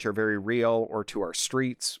workers, which are very real, or to our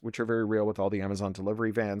streets, which are very real with all the Amazon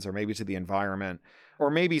delivery vans, or maybe to the environment, or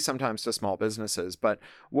maybe sometimes to small businesses. But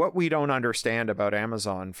what we don't understand about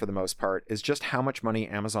Amazon for the most part is just how much money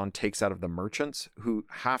Amazon takes out of the merchants who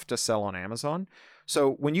have to sell on Amazon.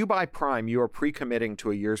 So when you buy Prime, you are pre-committing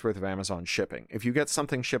to a year's worth of Amazon shipping. If you get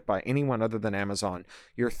something shipped by anyone other than Amazon,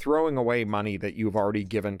 you're throwing away money that you've already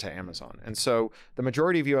given to Amazon. And so the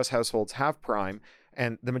majority of US households have Prime,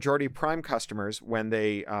 and the majority of Prime customers, when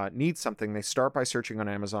they need something, they start by searching on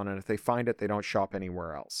Amazon, and if they find it, they don't shop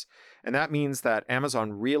anywhere else. And that means that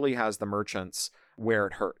Amazon really has the merchants where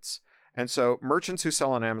it hurts. And so merchants who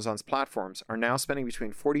sell on Amazon's platforms are now spending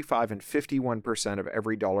between 45 and 51% of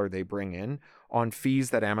every dollar they bring in on fees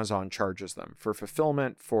that Amazon charges them for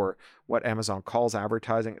fulfillment, for what Amazon calls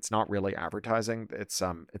advertising. It's not really advertising, it's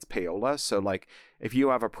payola. So like if you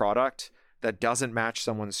have a product that doesn't match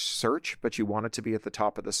someone's search, but you want it to be at the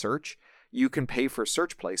top of the search, you can pay for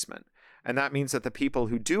search placement. And that means that the people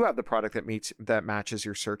who do have the product that matches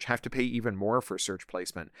your search have to pay even more for search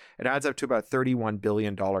placement. It adds up to about $31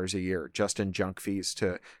 billion a year just in junk fees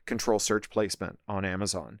to control search placement on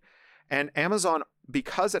Amazon. And Amazon,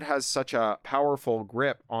 because it has such a powerful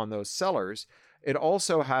grip on those sellers, it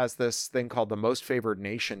also has this thing called the most favored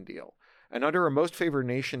nation deal. And under a most favored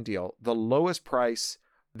nation deal, the lowest price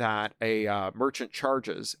that a merchant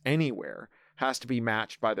charges anywhere has to be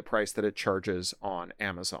matched by the price that it charges on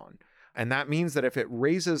Amazon. And that means that if it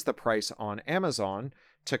raises the price on Amazon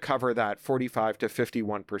to cover that 45 to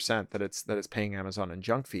 51% that it's paying Amazon in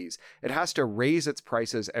junk fees, it has to raise its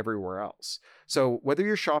prices everywhere else. So whether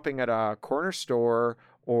you're shopping at a corner store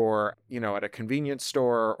or, at a convenience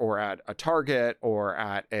store or at a Target or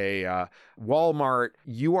at a Walmart,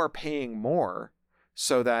 you are paying more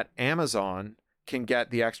so that Amazon can get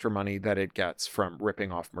the extra money that it gets from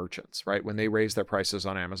ripping off merchants, right? When they raise their prices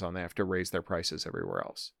on Amazon, they have to raise their prices everywhere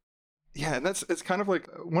else. Yeah, and it's kind of like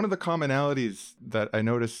one of the commonalities that I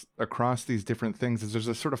notice across these different things is there's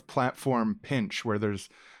a sort of platform pinch where there's,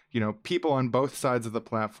 people on both sides of the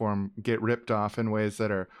platform get ripped off in ways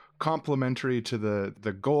that are complementary to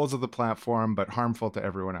the goals of the platform, but harmful to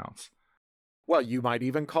everyone else. Well, you might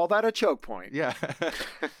even call that a choke point. Yeah.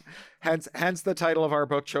 hence the title of our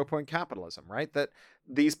book, Chokepoint Capitalism, right? That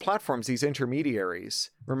these platforms, these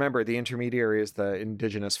intermediaries, remember the intermediary is the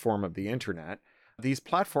indigenous form of the internet. These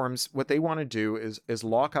platforms, what they want to do is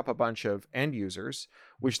lock up a bunch of end users,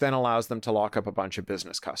 which then allows them to lock up a bunch of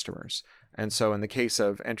business customers. And so in the case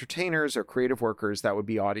of entertainers or creative workers, that would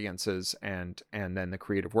be audiences, and then the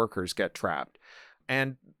creative workers get trapped.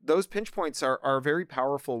 And those pinch points are a very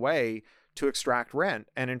powerful way to extract rent.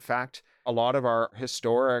 And in fact, a lot of our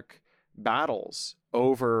historic battles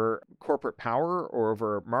over corporate power or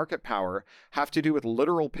over market power have to do with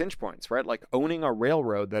literal pinch points, right? Like owning a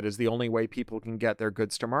railroad that is the only way people can get their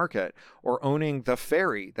goods to market, or owning the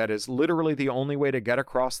ferry that is literally the only way to get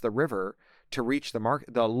across the river to reach the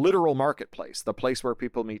market, the literal marketplace, the place where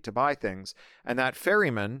people meet to buy things. And that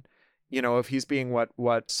ferryman, if he's being what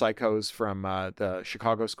psychos from the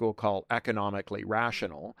Chicago school call economically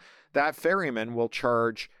rational, that ferryman will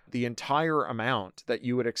charge the entire amount that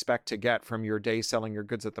you would expect to get from your day selling your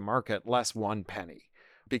goods at the market, less 1 penny,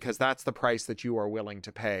 because that's the price that you are willing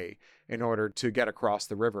to pay in order to get across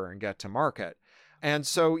the river and get to market. And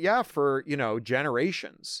so, yeah, for,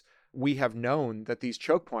 generations, we have known that these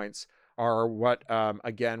choke points are what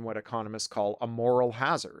economists call a moral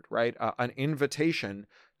hazard, right? An invitation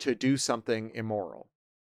to do something immoral.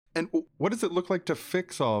 And what does it look like to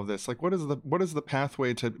fix all of this? Like, what is the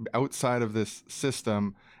pathway to outside of this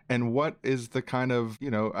system, and what is the kind of,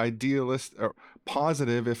 idealist or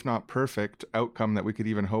positive, if not perfect, outcome that we could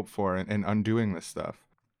even hope for in undoing this stuff?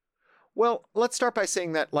 Well, let's start by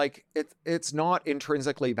saying that, it's not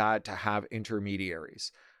intrinsically bad to have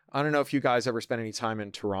intermediaries. I don't know if you guys ever spent any time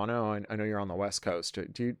in Toronto. I know you're on the West Coast.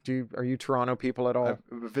 Are you Toronto people at all? I've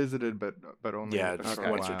visited, but only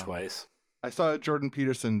once or twice. I saw Jordan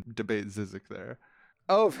Peterson debate Zizek there.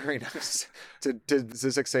 Oh, very nice. Did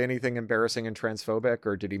Zizek say anything embarrassing and transphobic,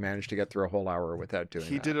 or did he manage to get through a whole hour without doing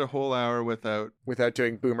that? He did a whole hour without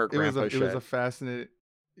doing boomer grandpa shit. It was a fascinating...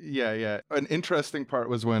 Yeah. An interesting part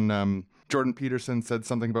was when Jordan Peterson said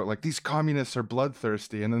something about, like, these communists are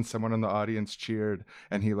bloodthirsty, and then someone in the audience cheered,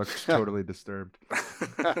 and he looked totally disturbed.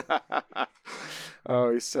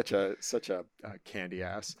 Oh, he's such a candy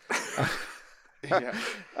ass. Yeah.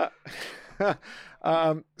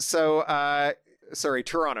 Sorry,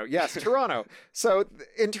 Toronto. Yes, Toronto. So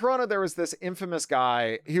in Toronto, there was this infamous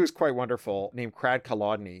guy. He was quite wonderful, named Crad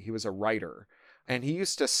Kolodny. He was a writer. And he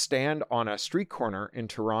used to stand on a street corner in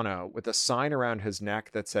Toronto with a sign around his neck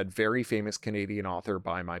that said, "Very famous Canadian author,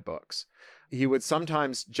 buy my books." He would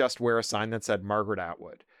sometimes just wear a sign that said Margaret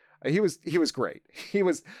Atwood. He was great. He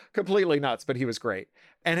was completely nuts, but he was great.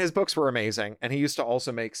 And his books were amazing. And he used to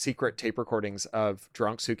also make secret tape recordings of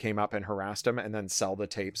drunks who came up and harassed him, and then sell the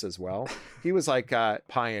tapes as well. He was like a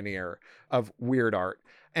pioneer of weird art.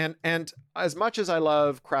 And as much as I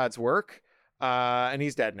love Crad's work, and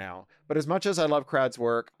he's dead now, but as much as I love Crad's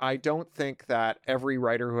work, I don't think that every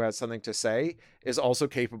writer who has something to say is also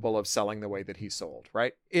capable of selling the way that he sold,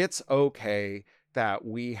 right? It's okay that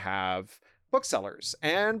we have booksellers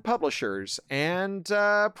and publishers and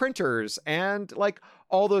printers and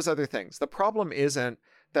all those other things. The problem isn't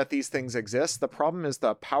that these things exist. The problem is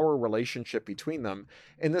the power relationship between them,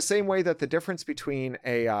 in the same way that the difference between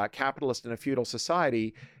a capitalist and a feudal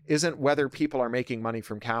society isn't whether people are making money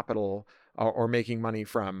from capital or making money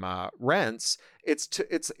from rents.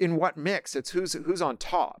 It's in what mix. It's who's on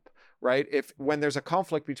top, right? When there's a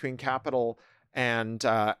conflict between capital and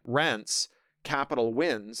rents, capital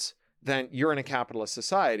wins, then you're in a capitalist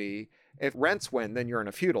society. If rents win, then you're in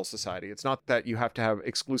a feudal society. It's not that you have to have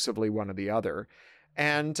exclusively one or the other.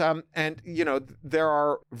 And there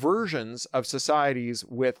are versions of societies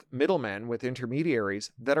with middlemen, with intermediaries,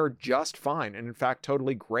 that are just fine, and in fact,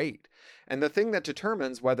 totally great. And the thing that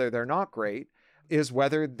determines whether they're not great is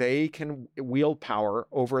whether they can wield power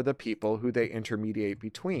over the people who they intermediate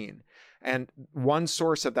between. And one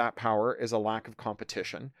source of that power is a lack of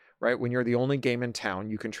competition, right? When you're the only game in town,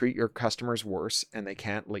 you can treat your customers worse and they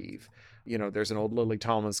can't leave. There's an old Lily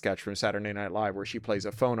Tomlin sketch from Saturday Night Live where she plays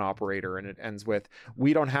a phone operator, and it ends with,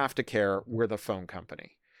 "We don't have to care, we're the phone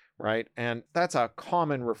company," right? And that's a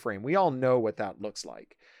common refrain. We all know what that looks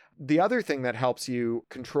like. The other thing that helps you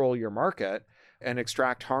control your market and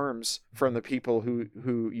extract harms from the people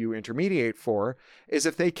who you intermediate for is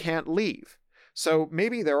if they can't leave. So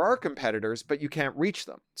maybe there are competitors, but you can't reach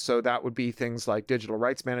them. So that would be things like digital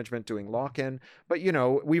rights management doing lock-in. But,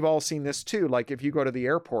 we've all seen this too. Like if you go to the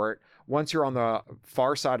airport, once you're on the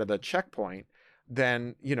far side of the checkpoint,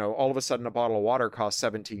 then, all of a sudden a bottle of water costs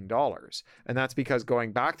 $17. And that's because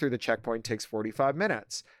going back through the checkpoint takes 45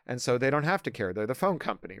 minutes. And so they don't have to care. They're the phone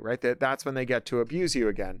company, right? That's when they get to abuse you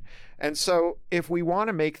again. And so if we want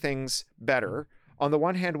to make things better, on the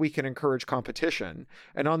one hand, we can encourage competition.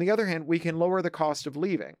 And on the other hand, we can lower the cost of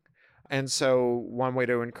leaving. And so one way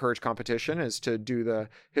to encourage competition is to do the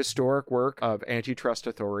historic work of antitrust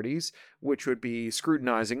authorities, which would be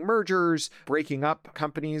scrutinizing mergers, breaking up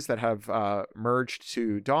companies that have merged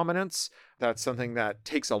to dominance. That's something that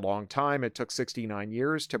takes a long time. It took 69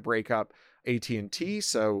 years to break up AT&T.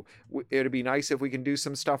 So it'd be nice if we can do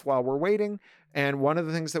some stuff while we're waiting. And one of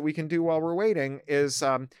the things that we can do while we're waiting is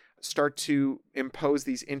start to impose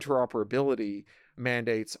these interoperability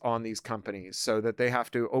mandates on these companies so that they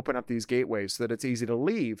have to open up these gateways so that it's easy to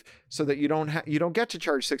leave, so that you don't get to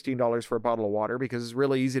charge $16 for a bottle of water because it's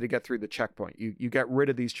really easy to get through the checkpoint. You get rid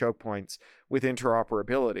of these choke points with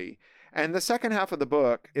interoperability. And the second half of the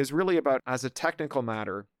book is really about, as a technical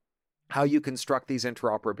matter, how you construct these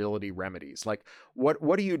interoperability remedies. Like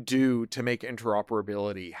what do you do to make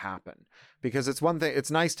interoperability happen? Because it's one thing,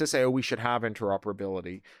 it's nice to say, oh, we should have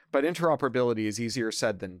interoperability, but interoperability is easier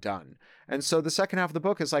said than done. And so the second half of the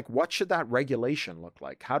book is like, what should that regulation look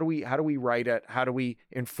like? How do we write it? How do we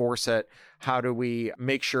enforce it? How do we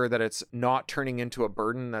make sure that it's not turning into a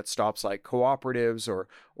burden that stops like cooperatives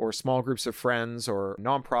or small groups of friends or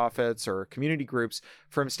nonprofits or community groups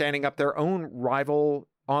from standing up their own rival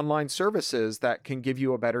online services that can give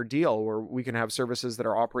you a better deal, or we can have services that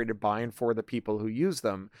are operated by and for the people who use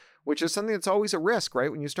them, which is something that's always a risk,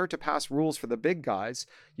 right? When you start to pass rules for the big guys,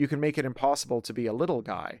 you can make it impossible to be a little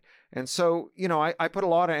guy. And so, I put a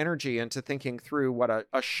lot of energy into thinking through what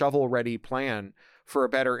a shovel-ready plan for a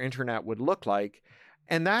better internet would look like.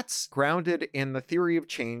 And that's grounded in the theory of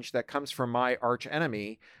change that comes from my arch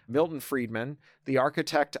enemy, Milton Friedman, the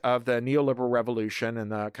architect of the neoliberal revolution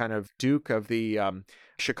and the kind of duke of the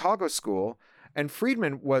Chicago school. And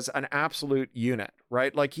Friedman was an absolute unit,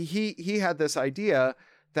 right? Like he had this idea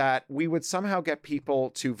that we would somehow get people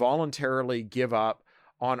to voluntarily give up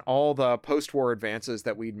on all the post-war advances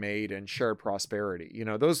that we'd made in shared prosperity.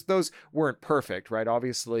 Those weren't perfect, right?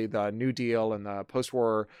 Obviously, the New Deal and the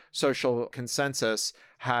post-war social consensus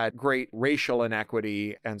had great racial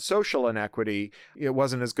inequity and social inequity. It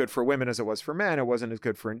wasn't as good for women as it was for men. It wasn't as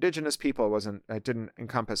good for indigenous people. It didn't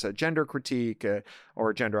encompass a gender critique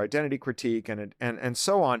or gender identity critique and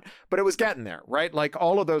so on. But it was getting there, right? Like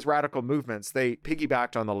all of those radical movements, they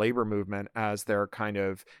piggybacked on the labor movement as their kind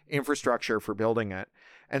of infrastructure for building it.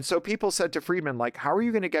 And so people said to Friedman, like, how are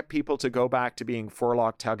you going to get people to go back to being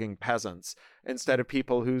forelock-tugging peasants instead of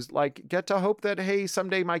people who's like, get to hope that, hey,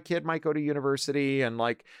 someday my kid might go to university and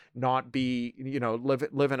like not be,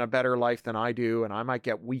 live in a better life than I do. And I might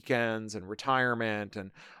get weekends and retirement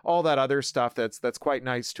and all that other stuff that's quite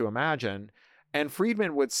nice to imagine. And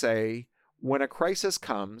Friedman would say, when a crisis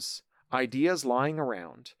comes, ideas lying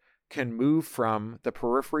around can move from the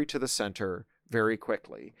periphery to the center very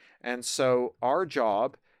quickly. And so our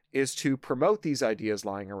job is to promote these ideas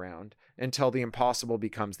lying around until the impossible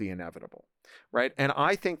becomes the inevitable, right? And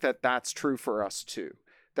I think that that's true for us too,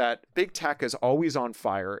 that big tech is always on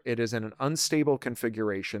fire. It is in an unstable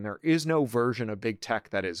configuration. There is no version of big tech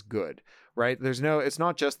that is good, right? It's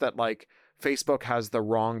not just that like Facebook has the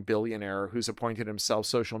wrong billionaire who's appointed himself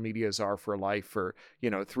social media czar for life for,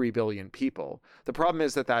 3 billion people. The problem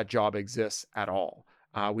is that job exists at all.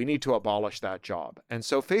 We need to abolish that job. And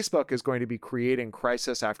so Facebook is going to be creating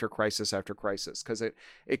crisis after crisis after crisis because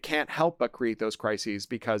it can't help but create those crises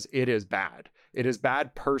because it is bad. It is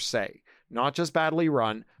bad per se, not just badly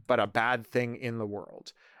run, but a bad thing in the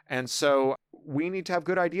world. And so we need to have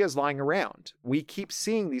good ideas lying around. We keep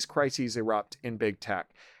seeing these crises erupt in big tech.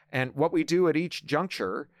 And what we do at each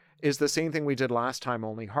juncture is the same thing we did last time,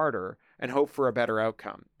 only harder, and hope for a better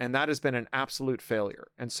outcome. And that has been an absolute failure.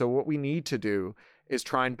 And so what we need to do is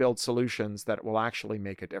try and build solutions that will actually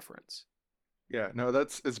make a difference. Yeah, no,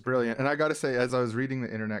 it's brilliant. And I got to say, as I was reading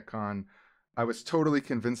the Internet Con, I was totally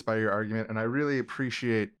convinced by your argument, and I really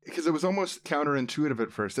appreciate, because it was almost counterintuitive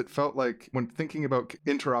at first. It felt like, when thinking about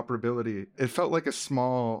interoperability, it felt like a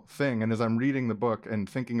small thing. And as I'm reading the book and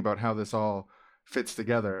thinking about how this all fits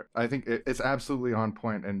together, I think it's absolutely on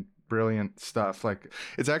point and brilliant stuff. Like,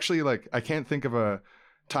 it's actually like, I can't think of a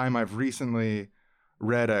time I've recently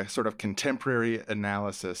read a sort of contemporary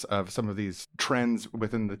analysis of some of these trends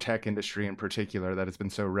within the tech industry in particular that has been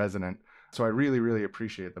so resonant. So I really, really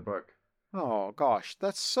appreciate the book. Oh, gosh,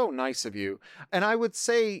 that's so nice of you. And I would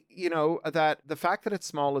say, that the fact that it's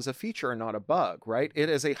small is a feature and not a bug, right? It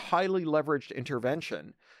is a highly leveraged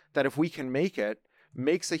intervention that if we can make it,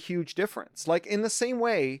 makes a huge difference. Like in the same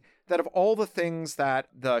way that of all the things that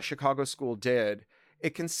the Chicago school did,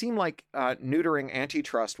 it can seem like neutering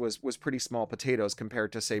antitrust was pretty small potatoes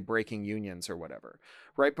compared to, say, breaking unions or whatever,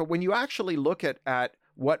 right? But when you actually look at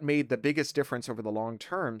what made the biggest difference over the long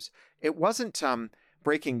terms, it wasn't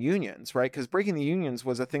breaking unions, right? Because breaking the unions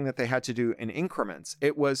was a thing that they had to do in increments.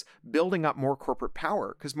 It was building up more corporate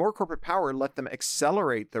power, because more corporate power let them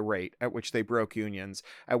accelerate the rate at which they broke unions,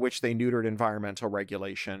 at which they neutered environmental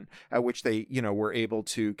regulation, at which they, were able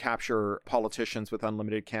to capture politicians with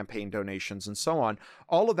unlimited campaign donations and so on.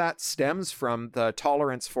 All of that stems from the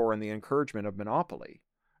tolerance for and the encouragement of monopoly.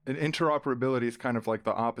 And interoperability is kind of like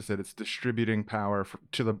the opposite. It's distributing power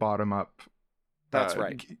to the bottom up. That's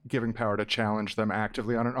right. Giving power to challenge them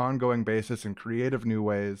actively on an ongoing basis in creative new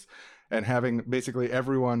ways, and having basically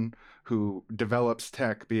everyone who develops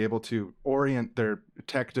tech be able to orient their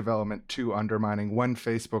tech development to undermining when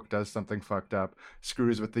Facebook does something fucked up,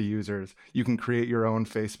 screws with the users. You can create your own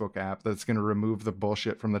Facebook app that's going to remove the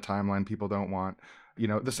bullshit from the timeline people don't want.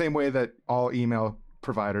 The same way that all email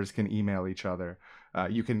providers can email each other.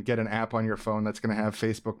 You can get an app on your phone that's going to have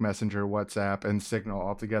Facebook Messenger, WhatsApp, and Signal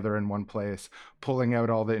all together in one place, pulling out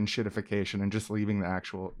all the enshittification and just leaving the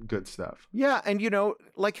actual good stuff. Yeah, and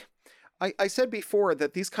like I said before,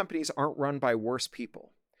 that these companies aren't run by worse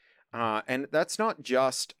people. And that's not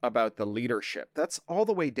just about the leadership. That's all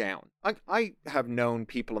the way down. I have known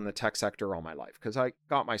people in the tech sector all my life because I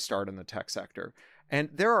got my start in the tech sector. And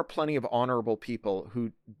there are plenty of honorable people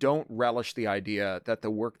who don't relish the idea that the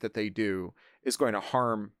work that they do is going to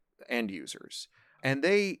harm end users. And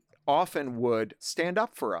they often would stand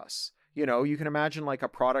up for us. You can imagine like a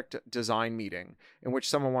product design meeting in which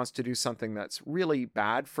someone wants to do something that's really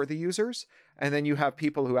bad for the users. And then you have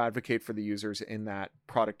people who advocate for the users in that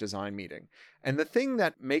product design meeting. And the thing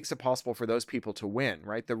that makes it possible for those people to win,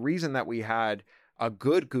 right? The reason that we had a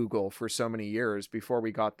good Google for so many years before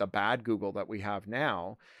we got the bad Google that we have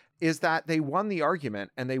now, is that they won the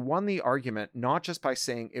argument, and they won the argument not just by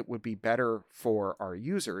saying it would be better for our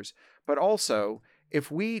users, but also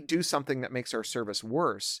if we do something that makes our service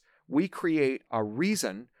worse, we create a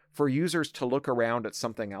reason for users to look around at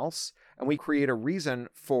something else, and we create a reason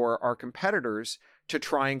for our competitors to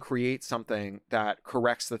try and create something that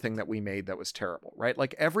corrects the thing that we made that was terrible, right?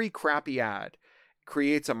 Like every crappy ad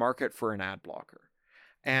creates a market for an ad blocker.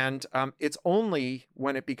 And it's only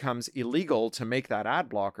when it becomes illegal to make that ad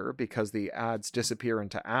blocker, because the ads disappear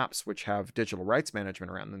into apps which have digital rights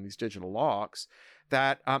management around them, these digital locks,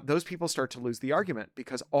 that those people start to lose the argument,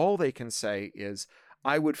 because all they can say is,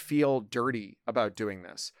 I would feel dirty about doing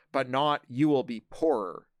this, but not you will be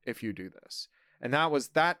poorer if you do this. And that was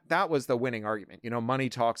the winning argument. Money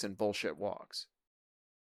talks and bullshit walks.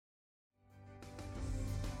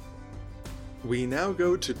 We now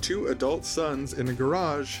go to two adult sons in a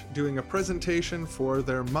garage doing a presentation for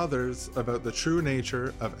their mothers about the true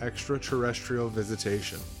nature of extraterrestrial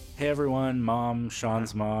visitation. Hey everyone, Mom,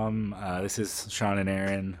 Sean's mom. This is Sean and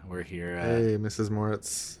Aaron. We're here. Hey, Mrs.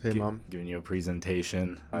 Moritz. Hey, Mom. Giving you a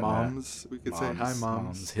presentation. Moms, we could say hi,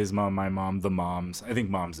 moms. His mom, my mom, the moms. I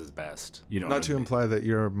think moms is best. Not to imply that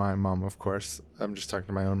you're my mom, of course. I'm just talking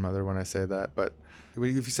to my own mother when I say that. But if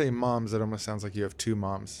you say moms, it almost sounds like you have two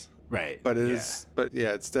moms. Right. But it's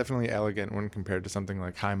definitely elegant when compared to something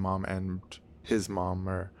like hi, Mom, and his mom,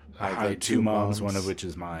 or hi, two moms, one of which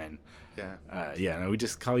is mine. Yeah. We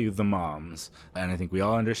just call you the moms. And I think we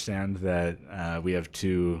all understand that we have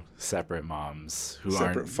two separate moms who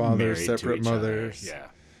separate aren't fathers, married separate to each mothers. other. Yeah.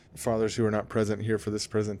 Fathers who are not present here for this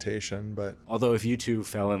presentation, but although if you two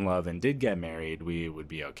fell in love and did get married, we would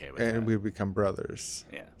be okay with that. And we'd become brothers.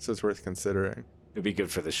 Yeah. So it's worth considering. It'd be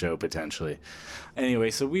good for the show, potentially.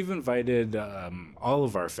 Anyway, so we've invited all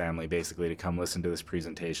of our family, basically, to come listen to this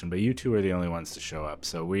presentation, but you two are the only ones to show up.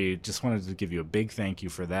 So we just wanted to give you a big thank you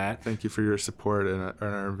for that. Thank you for your support in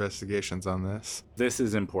our investigations on this. This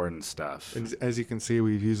is important stuff. And as you can see,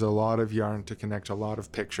 we've used a lot of yarn to connect a lot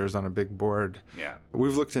of pictures on a big board. Yeah.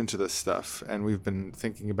 We've looked into this stuff, and we've been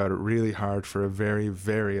thinking about it really hard for a very,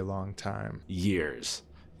 very long time. Years.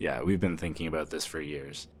 Yeah, we've been thinking about this for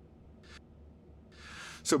years.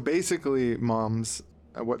 So basically, moms,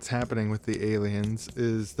 what's happening with the aliens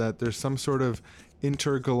is that there's some sort of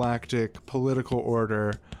intergalactic political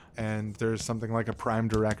order, and there's something like a prime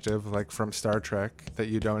directive, like from Star Trek, that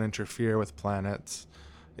you don't interfere with planets.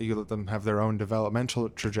 You let them have their own developmental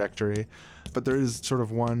trajectory. But there is sort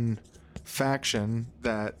of one faction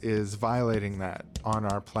that is violating that on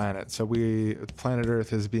our planet. So planet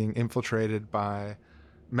Earth is being infiltrated by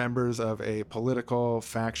members of a political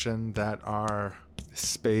faction that are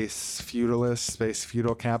space feudalists, space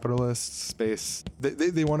feudal capitalists,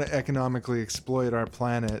 they want to economically exploit our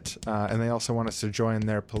planet, and they also want us to join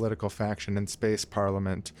their political faction in space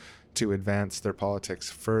parliament to advance their politics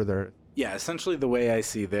further. Yeah, essentially the way I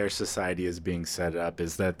see their society as being set up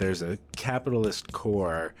is that there's a capitalist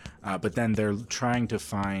core, but then they're trying to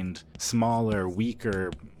find smaller,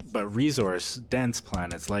 weaker, but resource-dense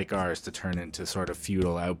planets like ours to turn into sort of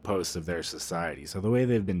feudal outposts of their society. So the way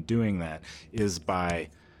they've been doing that is by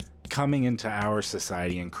coming into our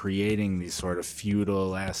society and creating these sort of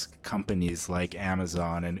feudal-esque companies like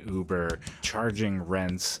Amazon and Uber, charging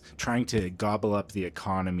rents, trying to gobble up the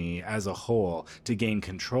economy as a whole to gain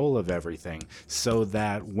control of everything, so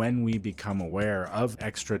that when we become aware of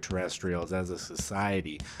extraterrestrials as a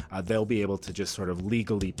society, they'll be able to just sort of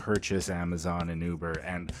legally purchase Amazon and Uber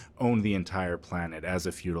and own the entire planet as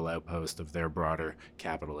a feudal outpost of their broader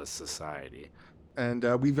capitalist society. And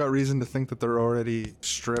we've got reason to think that they're already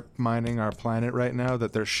strip mining our planet right now,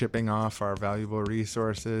 that they're shipping off our valuable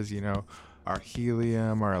resources, our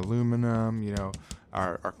helium, our aluminum,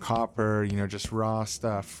 our copper, just raw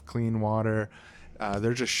stuff, clean water.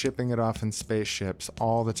 They're just shipping it off in spaceships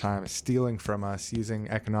all the time, stealing from us, using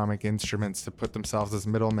economic instruments to put themselves as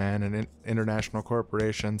middlemen and international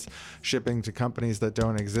corporations, shipping to companies that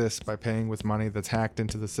don't exist by paying with money that's hacked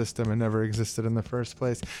into the system and never existed in the first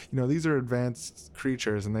place. These are advanced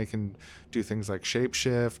creatures, and they can do things like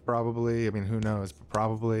shapeshift, probably. I mean, who knows, but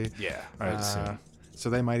probably. Yeah, I'd assume. So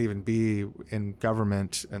they might even be in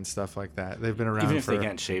government and stuff like that. They've been around even if they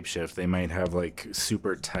can't shapeshift, they might have like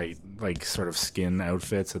super tight, like sort of skin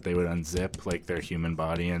outfits that they would unzip, like their human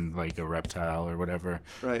body and like a reptile or whatever.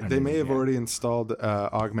 Right. They may have already installed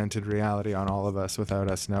augmented reality on all of us without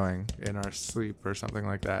us knowing in our sleep or something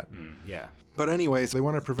like that. Yeah. But anyways, they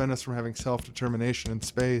want to prevent us from having self-determination in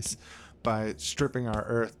space by stripping our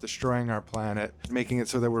Earth, destroying our planet, making it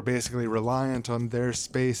so that we're basically reliant on their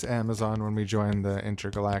space Amazon when we join the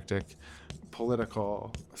intergalactic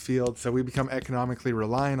political field. So we become economically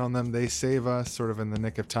reliant on them. They save us sort of in the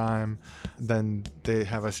nick of time. Then they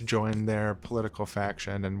have us join their political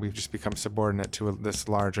faction, and we've just become subordinate to this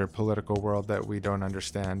larger political world that we don't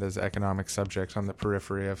understand as economic subjects on the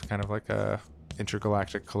periphery of kind of like a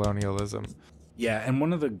intergalactic colonialism. Yeah, and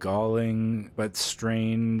one of the galling but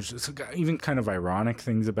strange, even kind of ironic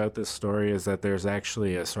things about this story is that there's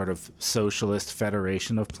actually a sort of socialist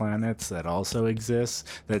federation of planets that also exists,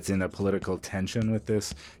 that's in a political tension with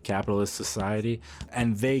this capitalist society.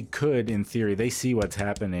 And they could, in theory, they see what's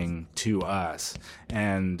happening to us,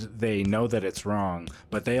 and they know that it's wrong,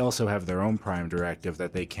 but they also have their own prime directive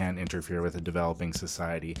that they can't interfere with a developing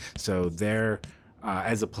society. So they're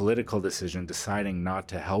as a political decision, deciding not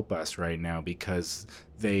to help us right now because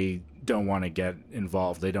they don't want to get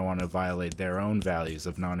involved. They don't want to violate their own values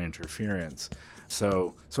of non-interference.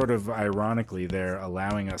 So sort of ironically, they're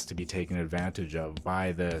allowing us to be taken advantage of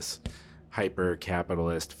by this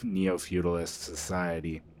hyper-capitalist, neo-feudalist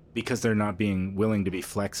society because they're not being willing to be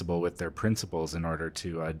flexible with their principles in order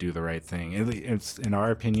to do the right thing. It's, in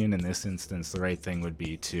our opinion, in this instance, the right thing would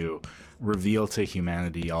be to reveal to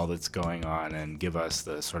humanity all that's going on and give us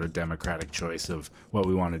the sort of democratic choice of what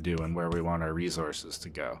we want to do and where we want our resources to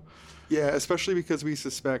go. Yeah, especially because we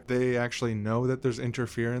suspect they actually know that there's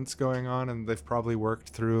interference going on, and they've probably worked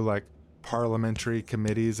through like parliamentary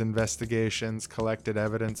committees, investigations, collected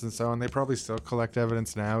evidence, and so on. They probably still collect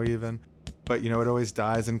evidence now even. But, it always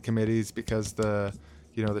dies in committees because the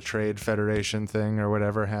Trade Federation thing or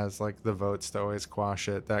whatever has like the votes to always quash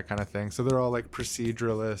it, that kind of thing. So they're all like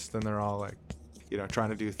proceduralist, and they're all like, trying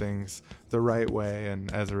to do things the right way.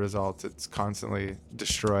 And as a result, it's constantly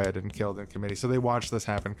destroyed and killed in committee. So they watch this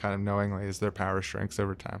happen kind of knowingly as their power shrinks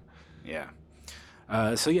over time. Yeah.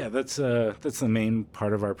 So yeah, that's the main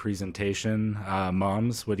part of our presentation.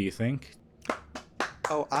 Moms, what do you think?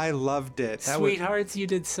 Oh, I loved it. Sweethearts, you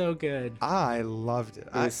did so good. I loved it.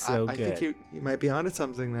 It was so I good. think you might be onto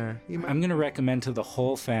something there. I'm going to recommend to the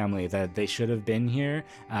whole family that they should have been here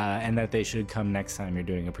and that they should come next time you're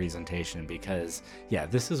doing a presentation because, yeah,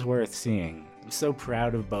 this is worth seeing. I'm so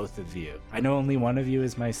proud of both of you. I know only one of you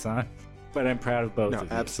is my son, but I'm proud of both of you.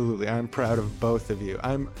 No, absolutely. I'm proud of both of you.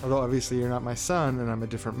 Although obviously you're not my son and I'm a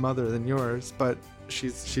different mother than yours, but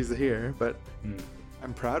she's here, but...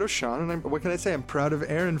 I'm proud of Sean, and what can I say? I'm proud of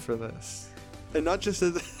Aaron for this, and not just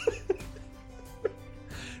as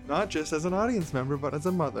an audience member, but as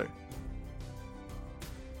a mother.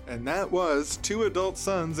 And that was two adult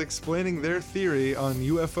sons explaining their theory on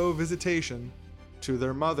UFO visitation. to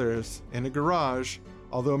their mothers in a garage,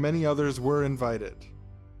 although many others were invited.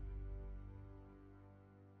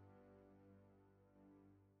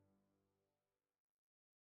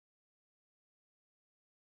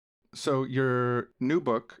 So your new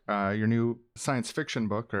book, your new science fiction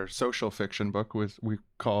book or social fiction book, we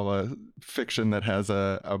call a fiction that has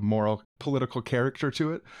a moral political character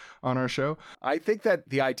to it on our show. I think that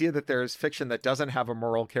the idea that there's fiction that doesn't have a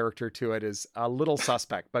moral character to it is a little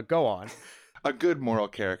suspect, but go on. A good moral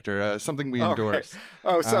character, something we endorse.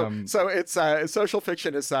 Oh, so it's social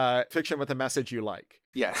fiction is fiction with a message you like.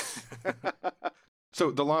 Yes. So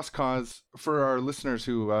The Lost Cause, for our listeners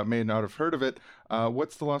who may not have heard of it,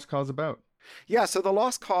 what's The Lost Cause about? Yeah, so The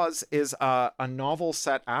Lost Cause is a novel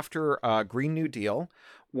set after Green New Deal,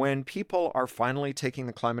 when people are finally taking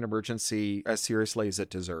the climate emergency as seriously as it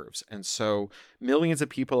deserves. And so millions of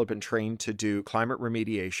people have been trained to do climate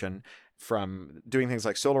remediation, from doing things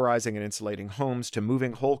like solarizing and insulating homes to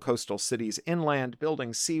moving whole coastal cities inland,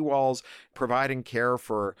 building seawalls, providing care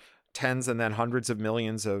for tens and then hundreds of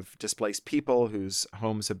millions of displaced people whose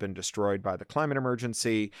homes have been destroyed by the climate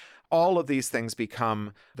emergency. All of these things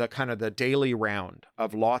become the kind of the daily round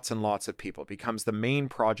of lots and lots of people, becomes the main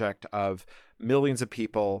project of millions of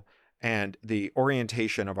people and the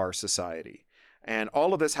orientation of our society. And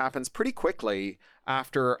all of this happens pretty quickly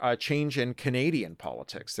after a change in Canadian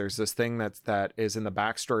politics. There's this thing that is in the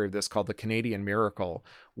backstory of this called the Canadian Miracle,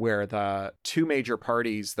 where the two major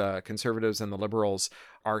parties, the Conservatives and the Liberals,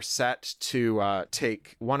 are set to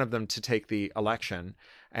take one of them to take the election.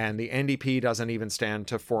 And the NDP doesn't even stand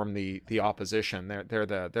to form the opposition. They're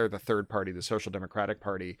the third party, the Social Democratic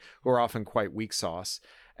Party, who are often quite weak sauce.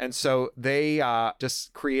 And so they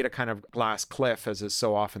just create a kind of glass cliff, as is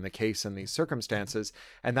so often the case in these circumstances.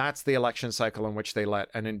 And that's the election cycle in which they let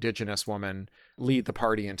an Indigenous woman lead the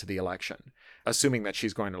party into the election, assuming that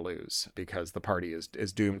she's going to lose because the party is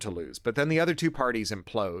doomed to lose. But then the other two parties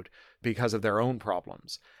implode because of their own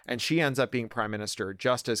problems. And she ends up being prime minister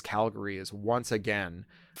just as Calgary is once again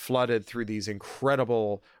flooded through these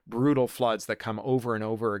incredible, brutal floods that come over and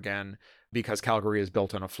over again, because Calgary is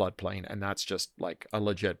built on a floodplain, and that's just like a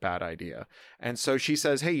legit bad idea. And so she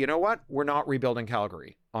says, hey, you know what? We're not rebuilding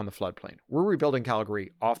Calgary on the floodplain. We're rebuilding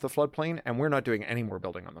Calgary off the floodplain, and we're not doing any more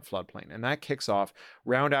building on the floodplain. And that kicks off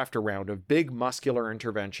round after round of big muscular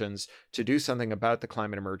interventions to do something about the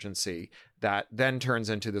climate emergency that then turns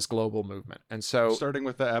into this global movement. And so Starting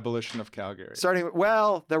with the abolition of Calgary.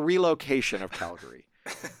 The relocation of Calgary.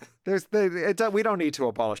 We don't need to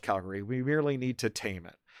abolish Calgary. We merely need to tame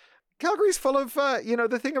it. Calgary's full of,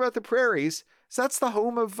 the thing about the prairies is that's the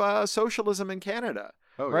home of socialism in Canada,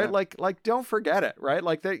 right? Yeah. Like don't forget it, right?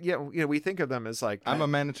 Like that, we think of them as like. I'm a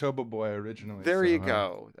Manitoba boy originally. There you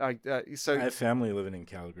go. So I have family living in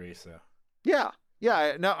Calgary, so. Yeah.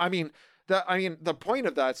 No, the point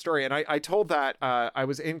of that story, and I told that I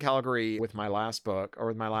was in Calgary with my last book or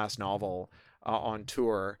with my last novel on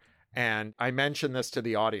tour. And I mentioned this to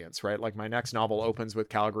the audience, right? Like my next novel opens with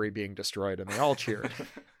Calgary being destroyed and they all cheered,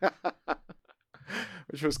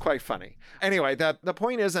 which was quite funny. Anyway, the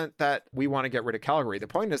point isn't that we want to get rid of Calgary. The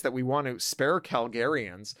point is that we want to spare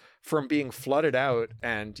Calgarians from being flooded out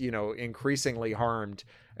and, increasingly harmed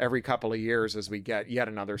every couple of years as we get yet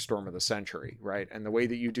another storm of the century, right? And the way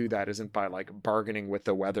that you do that isn't by like bargaining with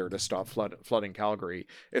the weather to stop flooding Calgary.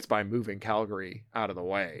 It's by moving Calgary out of the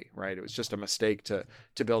way, right? It was just a mistake to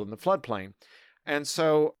build in the floodplain. And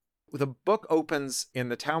so the book opens in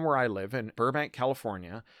the town where I live in Burbank,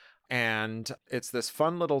 California. And it's this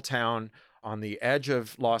fun little town on the edge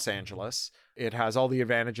of Los Angeles. It has all the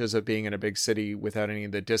advantages of being in a big city without any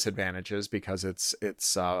of the disadvantages because it's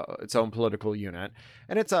its own political unit.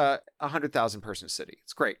 And it's a 100,000 person city.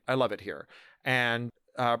 It's great. I love it here. And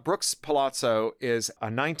Brooks Palazzo is a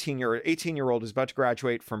 18-year-old who's about to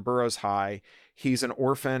graduate from Burroughs High. He's an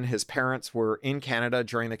orphan. His parents were in Canada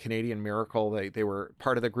during the Canadian Miracle. They were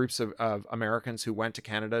part of the groups of Americans who went to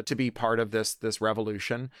Canada to be part of this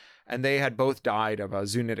revolution. And they had both died of a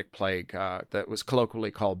zoonotic plague that was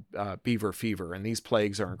colloquially called beaver fever. And these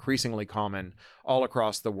plagues are increasingly common all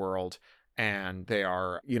across the world. And they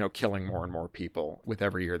are, killing more and more people with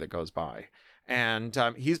every year that goes by. And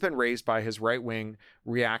he's been raised by his right-wing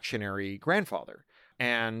reactionary grandfather.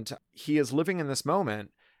 And he is living in this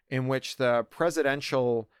moment in which the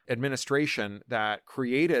presidential administration that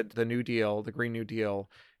created the New Deal, the Green New Deal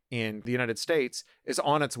in the United States, is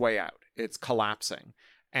on its way out. It's collapsing.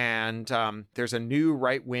 And there's a new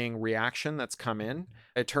right-wing reaction that's come in.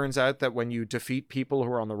 It turns out that when you defeat people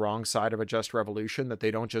who are on the wrong side of a just revolution, that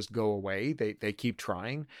they don't just go away. They keep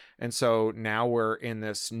trying. And so now we're in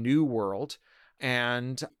this new world.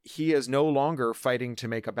 And he is no longer fighting to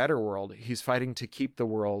make a better world. He's fighting to keep the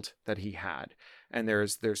world that he had. And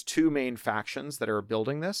there's two main factions that are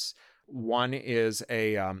building this. One is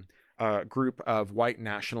a group of white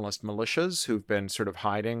nationalist militias who've been sort of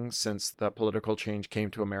hiding since the political change came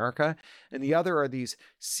to America. And the other are these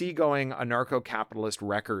seagoing anarcho-capitalist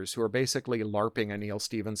wreckers who are basically LARPing a Neil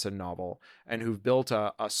Stephenson novel and who've built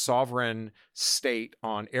a sovereign state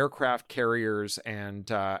on aircraft carriers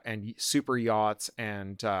and super yachts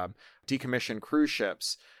and decommissioned cruise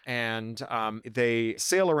ships. And they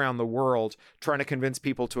sail around the world trying to convince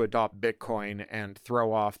people to adopt Bitcoin and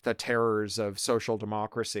throw off the terrors of social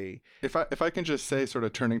democracy. If I can just say, sort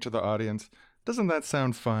of turning to the audience, doesn't that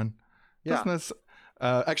sound fun? Yeah. Doesn't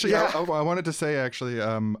that I wanted to say actually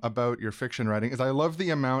about your fiction writing is I love the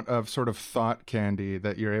amount of sort of thought candy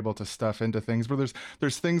that you're able to stuff into things where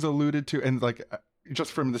there's things alluded to, and like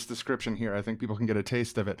just from this description here, I think people can get a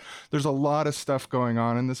taste of it. There's a lot of stuff going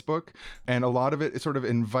on in this book, and a lot of it sort of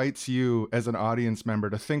invites you as an audience member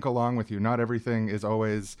to think along with you. Not everything is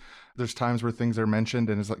always, there's times where things are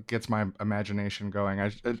mentioned and it's like gets my imagination going. I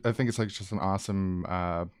think it's like just an awesome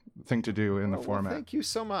thing to do in the format. Well, thank you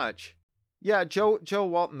so much. Yeah, Jo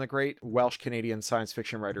Walton, the great Welsh-Canadian science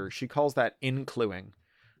fiction writer, she calls that incluing.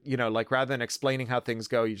 You know, like rather than explaining how things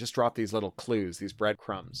go, you just drop these little clues, these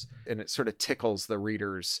breadcrumbs, and it sort of tickles the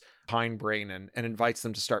reader's hindbrain and invites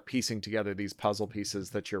them to start piecing together these puzzle pieces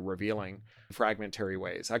that you're revealing in fragmentary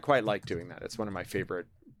ways. I quite like doing that. It's one of my favorite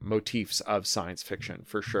motifs of science fiction,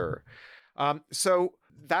 for sure. So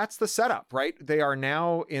that's the setup, right? They are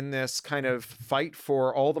now in this kind of fight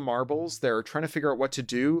for all the marbles. They're trying to figure out what to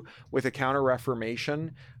do with a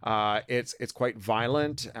counter-reformation. It's quite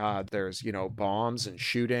violent. There's, bombs and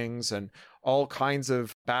shootings and all kinds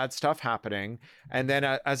of bad stuff happening. And then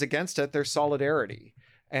as against it, there's solidarity.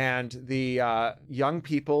 And the young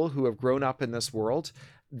people who have grown up in this world,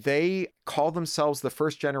 they call themselves the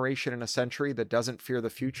first generation in a century that doesn't fear the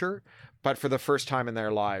future. But for the first time in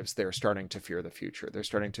their lives, they're starting to fear the future. They're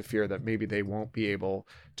starting to fear that maybe they won't be able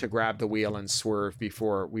to grab the wheel and swerve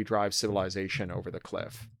before we drive civilization over the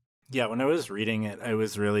cliff. Yeah, when I was reading it, I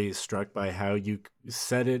was really struck by how you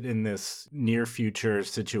set it in this near future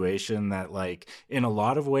situation that, like, in a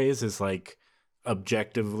lot of ways is like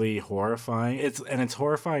objectively horrifying. It's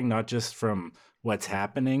horrifying not just from what's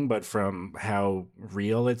happening, but from how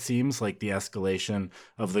real it seems, like the escalation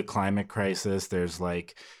of the climate crisis. There's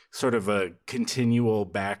like sort of a continual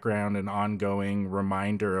background and ongoing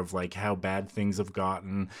reminder of like how bad things have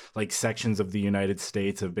gotten. Like sections of the United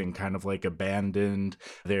States have been kind of like abandoned.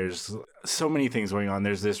 There's so many things going on.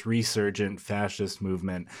 There's this resurgent fascist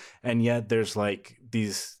movement. And yet there's like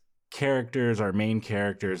these characters, our main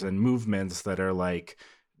characters, and movements that are like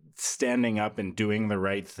standing up and doing the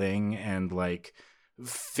right thing and like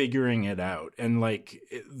figuring it out. And like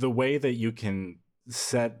the way that you can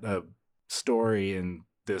set a story in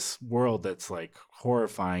this world that's like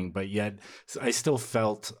horrifying, but yet I still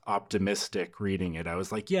felt optimistic reading it. I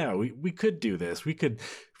was like, yeah, we could do this. We could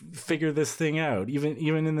figure this thing out, even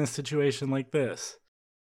in this situation like this.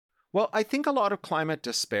 Well, I think a lot of climate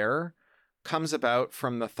despair comes about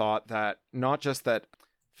from the thought that not just that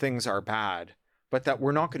things are bad, but that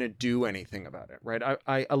we're not going to do anything about it, right?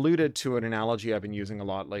 I alluded to an analogy I've been using a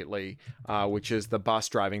lot lately, which is the bus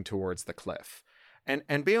driving towards the cliff.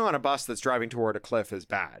 And being on a bus that's driving toward a cliff is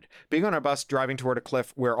bad. Being on a bus driving toward a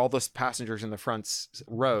cliff where all the passengers in the front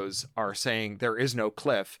rows are saying there is no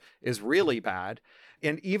cliff is really bad.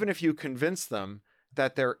 And even if you convince them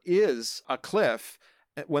that there is a cliff,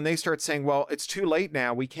 when they start saying, well, it's too late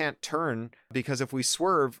now, we can't turn because if we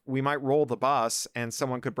swerve, we might roll the bus and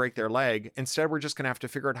someone could break their leg. Instead, we're just going to have to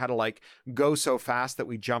figure out how to like go so fast that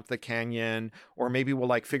we jump the canyon, or maybe we'll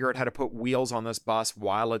like figure out how to put wheels on this bus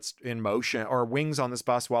while it's in motion, or wings on this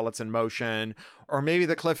bus while it's in motion, or maybe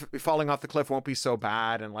the cliff falling off the cliff won't be so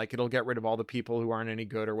bad and like it'll get rid of all the people who aren't any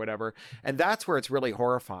good or whatever. And that's where it's really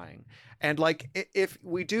horrifying. And like if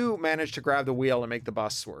we do manage to grab the wheel and make the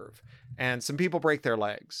bus swerve and some people break their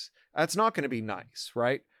legs, that's not going to be nice,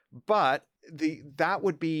 right? But that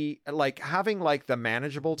would be like having like the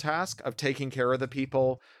manageable task of taking care of the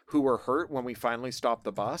people who were hurt when we finally stop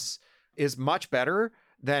the bus is much better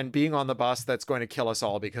than being on the bus that's going to kill us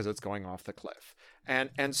all because it's going off the cliff.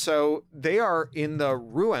 And so they are in the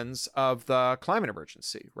ruins of the climate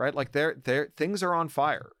emergency, right? Like things are on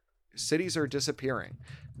fire. Cities are disappearing.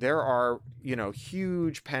 There are,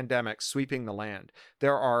 huge pandemics sweeping the land.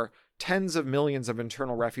 There are tens of millions of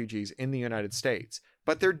internal refugees in the United States,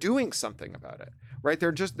 but they're doing something about it, right?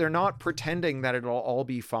 They're not pretending that it'll all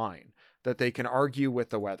be fine, that they can argue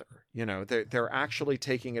with the weather. They're actually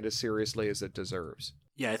taking it as seriously as it deserves.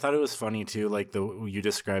 Yeah, I thought it was funny too, like you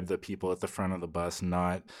described the people at the front of the bus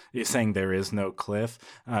not you're saying there is no cliff.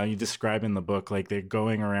 You describe in the book like they're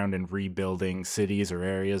going around and rebuilding cities or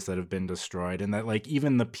areas that have been destroyed, and that like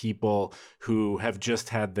even the people who have just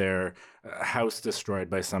had their house destroyed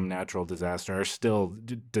by some natural disaster are still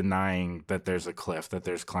denying that there's a cliff, that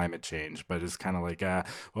there's climate change, but it's kind of like,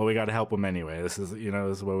 well, we got to help them anyway. This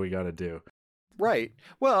is what we got to do. Right.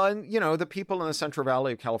 Well, and the people in the Central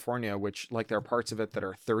Valley of California, which like there are parts of it that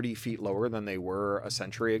are 30 feet lower than they were a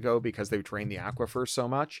century ago because they've drained the aquifer so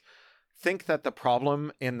much, think that the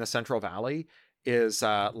problem in the Central Valley is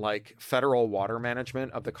like federal water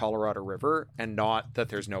management of the Colorado River and not that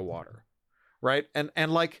there's no water. Right. And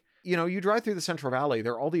like, you drive through the Central Valley,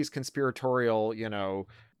 there are all these conspiratorial,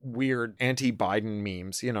 weird anti-Biden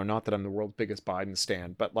memes, not that I'm the world's biggest Biden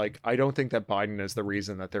stan, but like, I don't think that Biden is the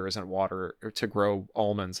reason that there isn't water to grow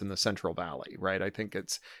almonds in the Central Valley, right? I think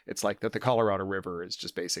it's like that the Colorado River is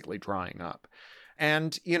just basically drying up.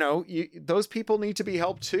 And, those people need to be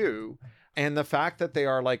helped too. And the fact that they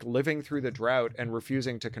are like living through the drought and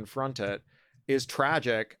refusing to confront it is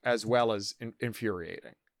tragic as well as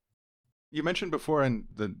infuriating. You mentioned before and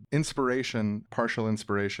the partial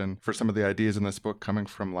inspiration for some of the ideas in this book coming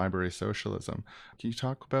from library socialism. Can you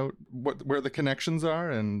talk about where the connections are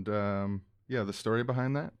and the story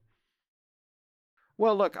behind that?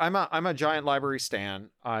 Well, look, I'm a giant library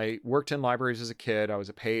stan. I worked in libraries as a kid. I was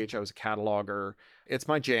a page. I was a cataloger. It's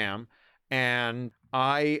my jam. And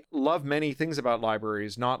I love many things about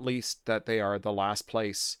libraries, not least that they are the last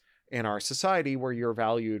place in our society where you're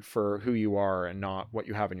valued for who you are and not what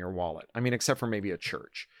you have in your wallet. I mean, except for maybe a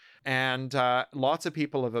church. And lots of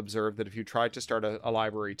people have observed that if you tried to start a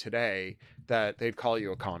library today, that they'd call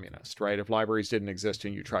you a communist, right? If libraries didn't exist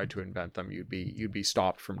and you tried to invent them, you'd be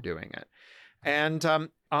stopped from doing it. And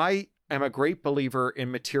I am a great believer in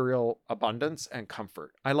material abundance and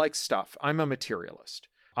comfort. I like stuff. I'm a materialist.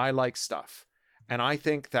 I like stuff. And I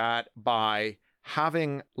think that by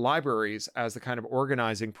having libraries as the kind of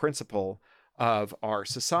organizing principle of our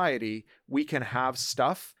society, we can have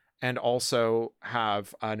stuff and also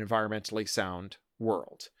have an environmentally sound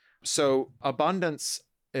world. So abundance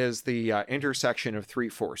is the intersection of three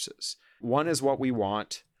forces. One is what we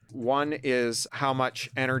want. One is how much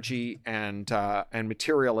energy and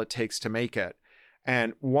material it takes to make it.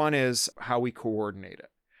 And one is how we coordinate it,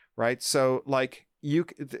 right? So like,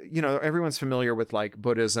 everyone's familiar with like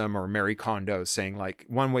Buddhism or Marie Kondo saying like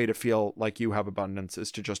one way to feel like you have abundance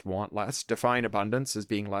is to just want less. Define abundance as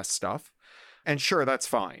being less stuff. And sure, that's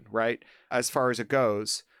fine, right? As far as it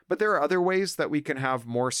goes. But there are other ways that we can have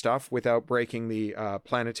more stuff without breaking the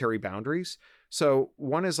planetary boundaries. So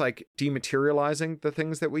one is like dematerializing the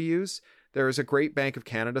things that we use. There is a great Bank of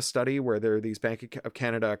Canada study where there are these Bank of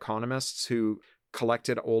Canada economists who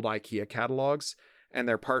collected old IKEA catalogs. And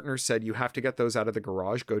their partners said, you have to get those out of the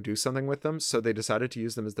garage, go do something with them. So they decided to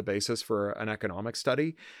use them as the basis for an economic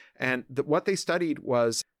study. And what they studied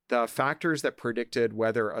was the factors that predicted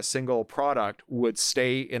whether a single product would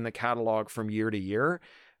stay in the catalog from year to year.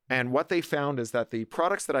 And what they found is that the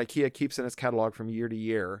products that IKEA keeps in its catalog from year to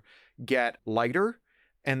year get lighter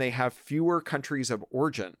and they have fewer countries of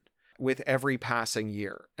origin with every passing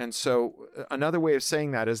year. And so another way of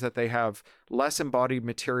saying that is that they have less embodied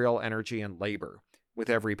material, energy, and labor with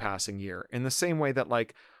every passing year, in the same way that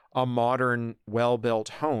like a modern well-built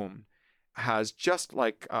home has just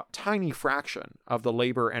like a tiny fraction of the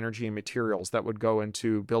labor, energy, and materials that would go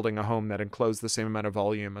into building a home that enclosed the same amount of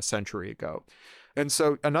volume a century ago. And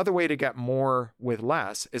so another way to get more with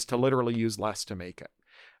less is to literally use less to make it.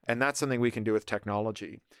 And that's something we can do with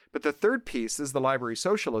technology. But the third piece is the library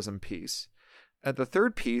socialism piece. And the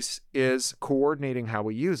third piece is coordinating how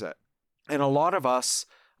we use it. And a lot of us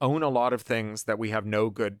own a lot of things that we have no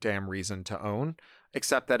good damn reason to own,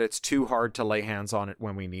 except that it's too hard to lay hands on it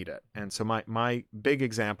when we need it. And so my big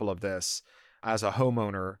example of this as a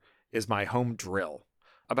homeowner is my home drill.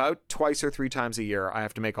 About twice or three times a year, I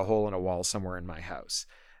have to make a hole in a wall somewhere in my house.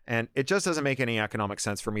 And it just doesn't make any economic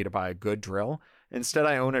sense for me to buy a good drill. Instead,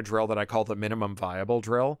 I own a drill that I call the minimum viable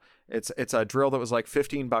drill. It's a drill that was like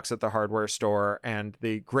 $15 at the hardware store. And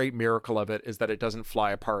the great miracle of it is that it doesn't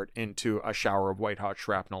fly apart into a shower of white hot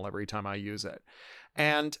shrapnel every time I use it.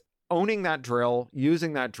 And owning that drill,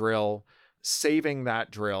 using that drill, saving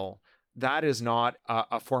that drill, that is not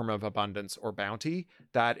a form of abundance or bounty.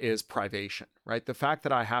 That is privation, right? The fact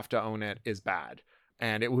that I have to own it is bad.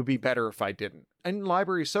 And it would be better if I didn't. In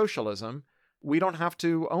library socialism, we don't have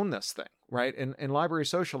to own this thing, right? In library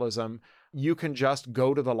socialism, you can just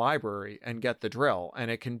go to the library and get the drill. And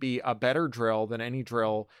it can be a better drill than any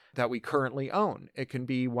drill that we currently own. It can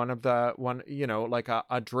be like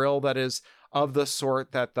a drill that is of the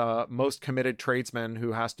sort that the most committed tradesman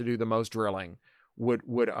who has to do the most drilling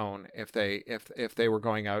would own if they were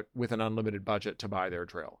going out with an unlimited budget to buy their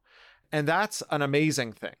drill. And that's an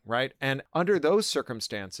amazing thing, right? And under those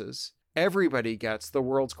circumstances, everybody gets the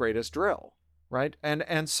world's greatest drill, right?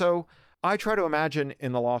 And so I try to imagine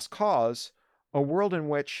in The Lost Cause a world in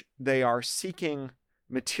which they are seeking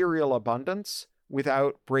material abundance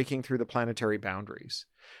without breaking through the planetary boundaries.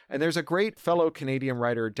 And there's a great fellow Canadian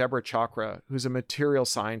writer, Deborah Chakra, who's a material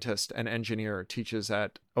scientist and engineer, teaches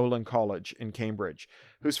at Olin College in Cambridge,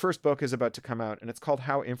 whose first book is about to come out, and it's called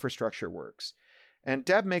How Infrastructure Works. And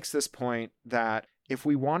Deb makes this point that if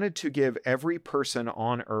we wanted to give every person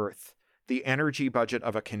on Earth the energy budget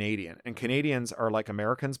of a Canadian, and Canadians are like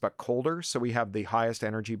Americans but colder, so we have the highest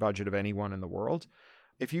energy budget of anyone in the world.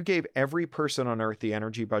 If you gave every person on Earth the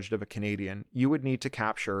energy budget of a Canadian, you would need to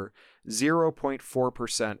capture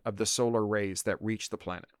 0.4% of the solar rays that reach the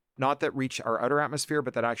planet. Not that reach our outer atmosphere,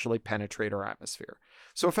 but that actually penetrate our atmosphere.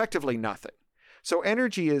 So effectively nothing. So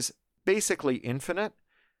energy is basically infinite,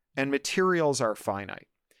 and materials are finite.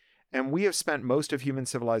 And we have spent most of human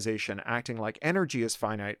civilization acting like energy is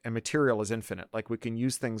finite and material is infinite, like we can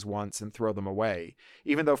use things once and throw them away,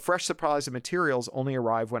 even though fresh supplies of materials only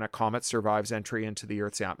arrive when a comet survives entry into the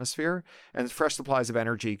Earth's atmosphere, and fresh supplies of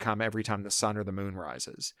energy come every time the sun or the moon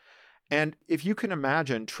rises. And if you can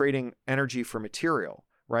imagine trading energy for material,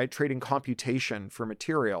 right, trading computation for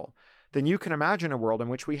material, then you can imagine a world in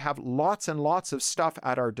which we have lots and lots of stuff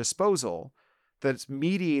at our disposal that's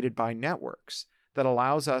mediated by networks, that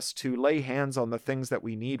allows us to lay hands on the things that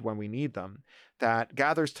we need when we need them, that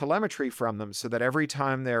gathers telemetry from them so that every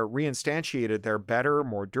time they're reinstantiated, they're better,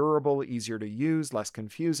 more durable, easier to use, less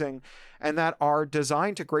confusing, and that are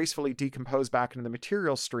designed to gracefully decompose back into the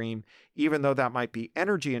material stream, even though that might be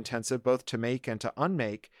energy intensive, both to make and to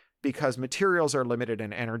unmake, because materials are limited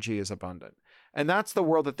and energy is abundant. And that's the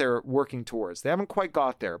world that they're working towards. They haven't quite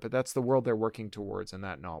got there, but that's the world they're working towards in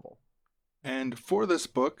that novel. And for this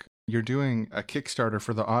book, you're doing a Kickstarter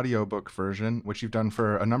for the audiobook version, which you've done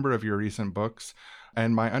for a number of your recent books.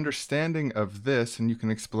 And my understanding of this, and you can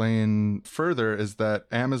explain further, is that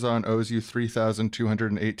Amazon owes you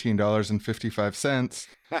 $3,218.55.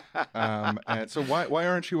 And so why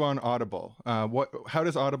aren't you on Audible? How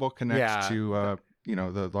does Audible connect to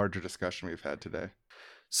the larger discussion we've had today?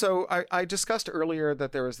 So I discussed earlier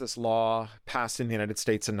that there was this law passed in the United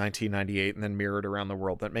States in 1998 and then mirrored around the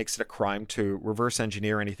world that makes it a crime to reverse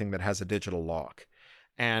engineer anything that has a digital lock.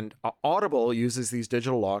 And Audible uses these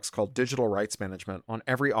digital locks called digital rights management on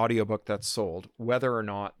every audiobook that's sold, whether or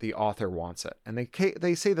not the author wants it. And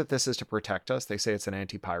they say that this is to protect us. They say it's an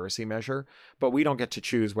anti-piracy measure, but we don't get to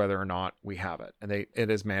choose whether or not we have it. And it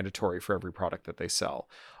is mandatory for every product that they sell.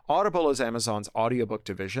 Audible is Amazon's audiobook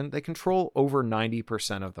division. They control over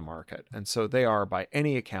 90% of the market. And so they are, by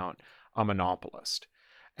any account, a monopolist.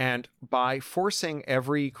 And by forcing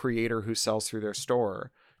every creator who sells through their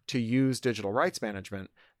store to use digital rights management,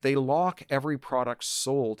 they lock every product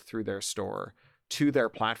sold through their store to their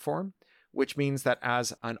platform, which means that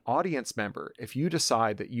as an audience member, if you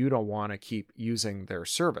decide that you don't want to keep using their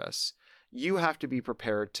service, you have to be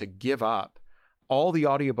prepared to give up all the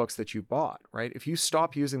audiobooks that you bought, right? If you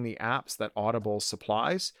stop using the apps that Audible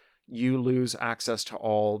supplies, you lose access to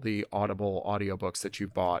all the Audible audiobooks that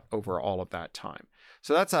you've bought over all of that time.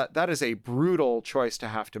 So that is a brutal choice to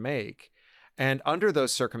have to make. And under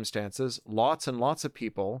those circumstances, lots and lots of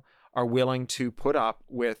people are willing to put up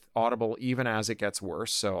with Audible even as it gets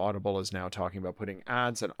worse. So Audible is now talking about putting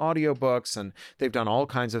ads in audiobooks, and they've done all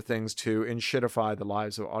kinds of things to enshittify the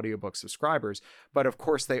lives of audiobook subscribers. But of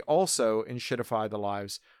course, they also enshittify the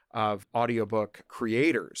lives of audiobook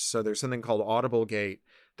creators. So there's something called Audiblegate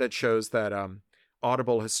that shows that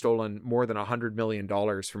Audible has stolen more than $100 million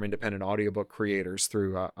from independent audiobook creators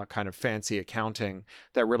through a kind of fancy accounting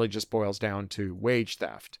that really just boils down to wage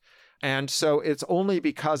theft. And so it's only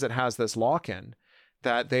because it has this lock-in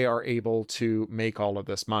that they are able to make all of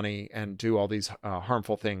this money and do all these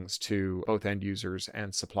harmful things to both end users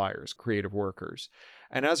and suppliers, creative workers.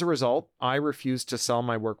 And as a result, I refuse to sell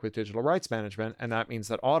my work with digital rights management. And that means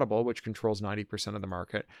that Audible, which controls 90% of the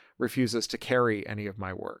market, refuses to carry any of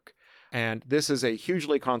my work. And this is a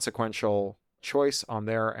hugely consequential choice on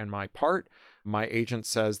their and my part. My agent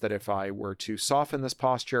says that if I were to soften this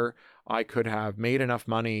posture, I could have made enough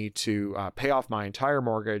money to pay off my entire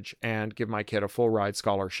mortgage and give my kid a full ride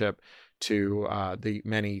scholarship to the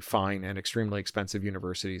many fine and extremely expensive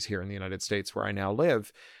universities here in the United States where I now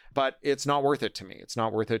live. But it's not worth it to me. It's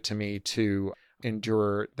not worth it to me to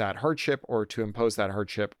endure that hardship or to impose that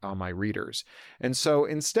hardship on my readers. And so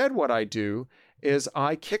instead, what I do is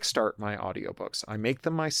I kickstart my audiobooks. I make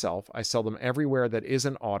them myself. I sell them everywhere that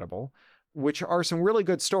isn't Audible, which are some really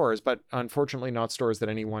good stores, but unfortunately not stores that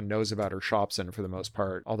anyone knows about or shops in for the most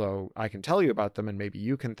part, although I can tell you about them and maybe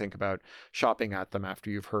you can think about shopping at them after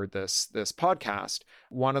you've heard this podcast.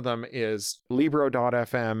 One of them is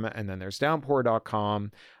Libro.fm, and then there's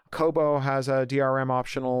Downpour.com. Kobo has a DRM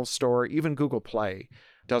optional store. Even Google Play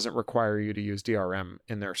doesn't require you to use DRM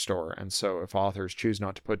in their store. And so if authors choose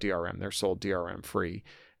not to put DRM, they're sold DRM free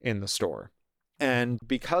in the store. And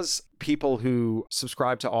because people who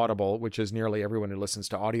subscribe to Audible, which is nearly everyone who listens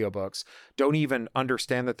to audiobooks, don't even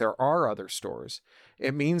understand that there are other stores,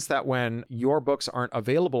 it means that when your books aren't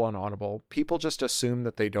available on Audible, people just assume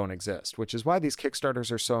that they don't exist, which is why these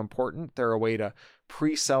Kickstarters are so important. They're a way to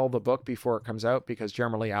pre-sell the book before it comes out, because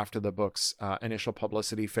generally after the book's initial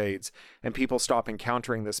publicity fades and people stop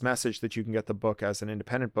encountering this message that you can get the book as an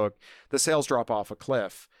independent book, the sales drop off a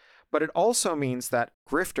cliff. But it also means that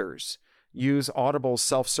grifters use Audible's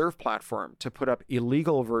self-serve platform to put up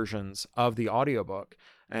illegal versions of the audiobook.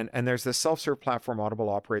 And there's this self-serve platform Audible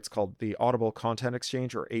operates called the Audible Content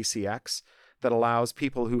Exchange, or ACX, that allows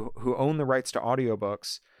people who own the rights to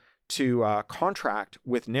audiobooks to contract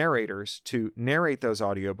with narrators to narrate those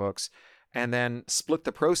audiobooks and then split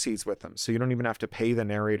the proceeds with them. So you don't even have to pay the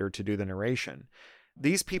narrator to do the narration.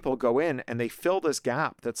 These people go in and they fill this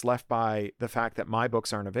gap that's left by the fact that my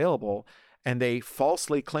books aren't available, and they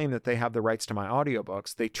falsely claim that they have the rights to my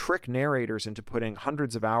audiobooks. They trick narrators into putting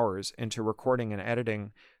hundreds of hours into recording and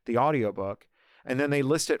editing the audiobook, and then they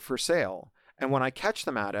list it for sale. And when I catch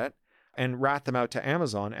them at it and rat them out to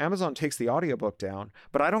Amazon, Amazon takes the audiobook down,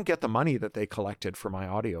 but I don't get the money that they collected for my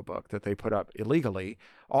audiobook that they put up illegally.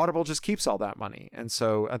 Audible just keeps all that money. And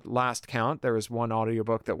so at last count, there was one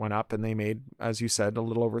audiobook that went up and they made, as you said, a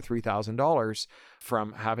little over $3,000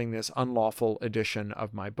 from having this unlawful edition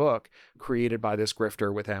of my book created by this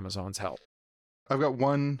grifter with Amazon's help. I've got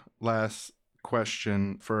one last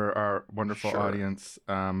question for our wonderful Sure. audience.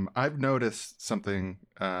 I've noticed something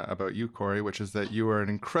about you, Cory, which is that you are an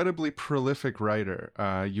incredibly prolific writer.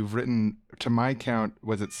 You've written, to my count,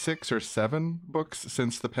 was it 6 or 7 books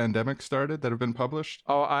since the pandemic started that have been published?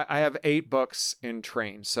 Oh, I have 8 books in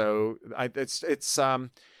train. So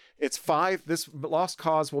it's 5. This Lost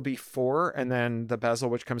Cause will be 4, and then The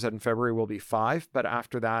Bezel, which comes out in February, will be 5. But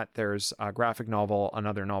after that, there's a graphic novel,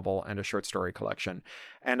 another novel, and a short story collection.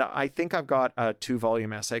 And I think I've got a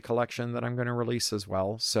 2-volume essay collection that I'm going to release as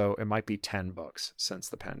well. So it might be 10 books since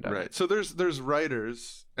the pandemic. Right. So there's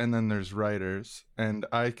writers, and then there's writers, and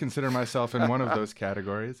I consider myself in one of those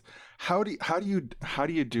categories. How do you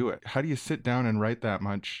do it? How do you sit down and write that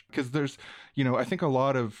much? Because there's, I think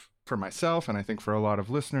for myself, and I think for a lot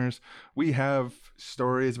of listeners, we have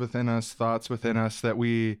stories within us, thoughts within us that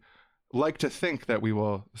we like to think that we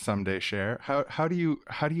will someday share. How do you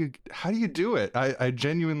do it? I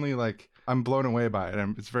genuinely, I'm blown away by it,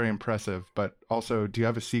 and it's very impressive. But also, do you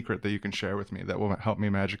have a secret that you can share with me that will help me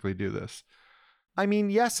magically do this? I mean,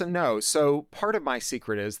 yes and no. So part of my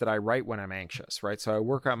secret is that I write when I'm anxious, right? So I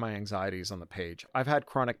work out my anxieties on the page. I've had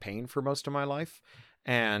chronic pain for most of my life.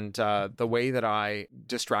 And the way that I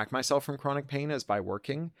distract myself from chronic pain is by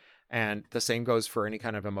working. And the same goes for any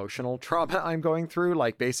kind of emotional trauma I'm going through.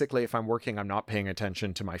 Like basically, if I'm working, I'm not paying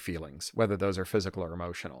attention to my feelings, whether those are physical or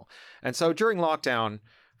emotional. And so during lockdown,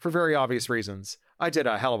 for very obvious reasons, I did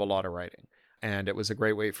a hell of a lot of writing. And it was a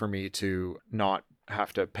great way for me to not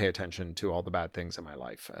have to pay attention to all the bad things in my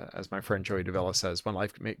life. As my friend Joey DeVilla says, when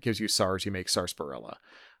life gives you SARS, you make sarsaparilla.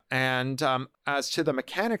 And as to the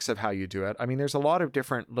mechanics of how you do it, I mean, there's a lot of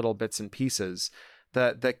different little bits and pieces.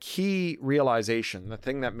 The key realization, the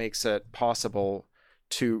thing that makes it possible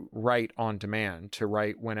to write on demand, to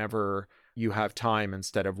write whenever you have time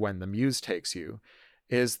instead of when the muse takes you,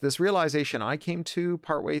 is this realization I came to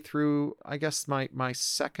partway through, I guess, my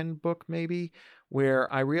second book maybe,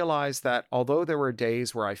 where I realized that although there were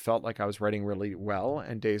days where I felt like I was writing really well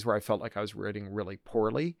and days where I felt like I was writing really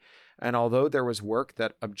poorly, and although there was work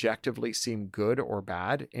that objectively seemed good or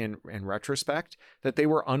bad in retrospect, that they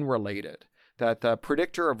were unrelated. That the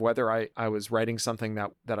predictor of whether I was writing something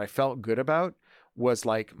that I felt good about was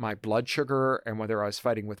like my blood sugar, and whether I was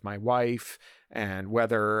fighting with my wife, and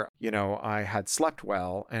whether, I had slept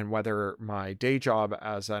well, and whether my day job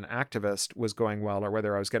as an activist was going well, or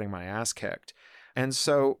whether I was getting my ass kicked. And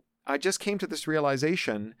so I just came to this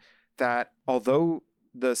realization that although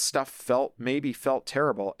the stuff felt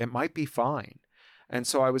terrible, it might be fine. And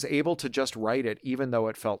so I was able to just write it, even though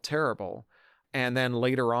it felt terrible, and then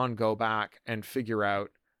later on go back and figure out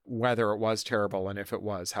whether it was terrible, and if it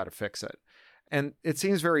was, how to fix it. And it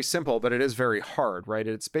seems very simple, but it is very hard, right?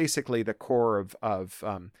 It's basically the core of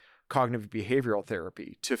cognitive behavioral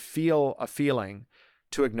therapy, to feel a feeling,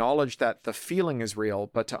 to acknowledge that the feeling is real,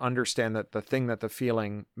 but to understand that the thing that the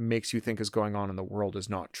feeling makes you think is going on in the world is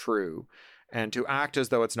not true, and to act as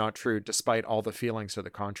though it's not true despite all the feelings to the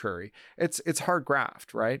contrary. It's hard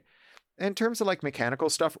graft, right? In terms of like mechanical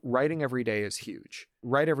stuff, writing every day is huge.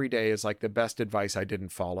 Write every day is like the best advice I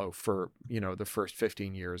didn't follow for, the first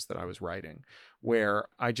 15 years that I was writing, where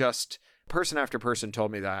person after person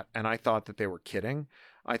told me that, and I thought that they were kidding.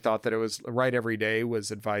 I thought that it was write every day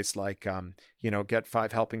was advice like, get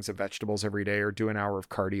 5 helpings of vegetables every day, or do an hour of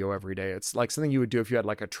cardio every day. It's like something you would do if you had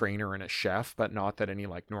like a trainer and a chef, but not that any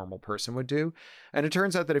like normal person would do. And it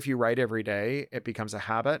turns out that if you write every day, it becomes a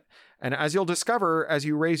habit. And as you'll discover, as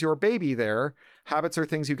you raise your baby there, habits are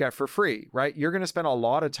things you get for free, right? You're going to spend a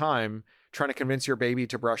lot of time trying to convince your baby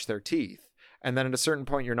to brush their teeth. And then at a certain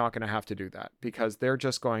point, you're not going to have to do that, because they're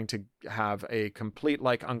just going to have a complete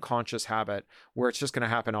like unconscious habit where it's just going to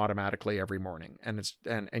happen automatically every morning. And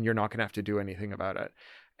you're not going to have to do anything about it.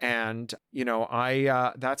 And,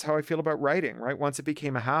 that's how I feel about writing, right? Once it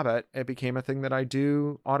became a habit, it became a thing that I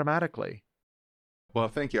do automatically. Well,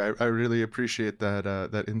 thank you. I really appreciate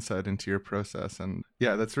that insight into your process. And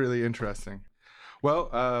yeah, that's really interesting.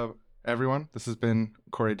 Well, everyone, this has been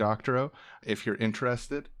Cory Doctorow. If you're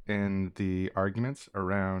interested in the arguments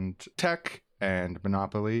around tech and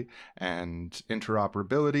monopoly and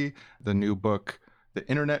interoperability, the new book, The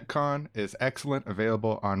Internet Con, is excellent,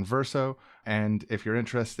 available on Verso. And if you're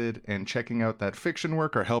interested in checking out that fiction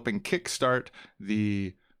work or helping kickstart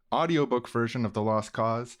the audiobook version of The Lost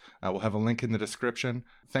Cause, we'll have a link in the description.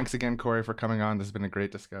 Thanks again, Cory, for coming on. This has been a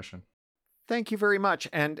great discussion. Thank you very much.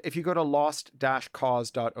 And if you go to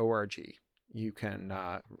lost-cause.org, you can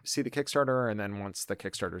see the Kickstarter. And then once the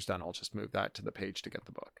Kickstarter's done, I'll just move that to the page to get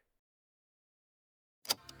the book.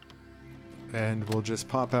 And we'll just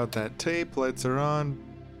pop out that tape. Lights are on.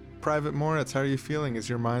 Private Moritz, how are you feeling? Is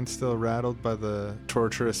your mind still rattled by the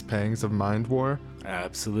torturous pangs of mind war?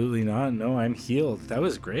 Absolutely not. No, I'm healed. That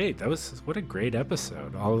was great. What a great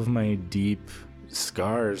episode. All of my deep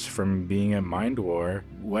scars from being at Mind War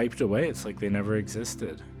wiped away. It's like they never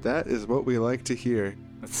existed. That is what we like to hear.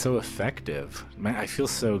 That's so effective. Man, I feel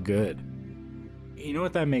so good. You know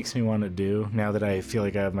what that makes me want to do now that I feel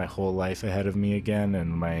like I have my whole life ahead of me again,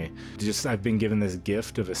 and I've been given this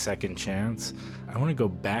gift of a second chance? I want to go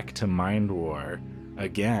back to Mind War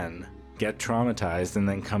again, get traumatized, and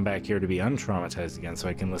then come back here to be untraumatized again, so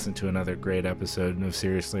I can listen to another great episode of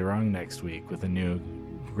Seriously Wrong next week with a new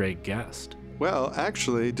great guest. Well,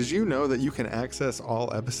 actually, did you know that you can access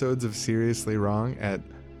all episodes of Seriously Wrong at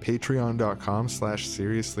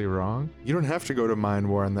patreon.com/seriously-wrong? You don't have to go to Mind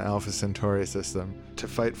War in the Alpha Centauri system to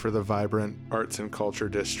fight for the vibrant arts and culture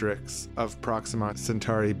districts of Proxima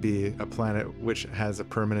Centauri b, a planet which has a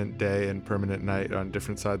permanent day and permanent night on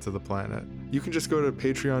different sides of the planet. You can just go to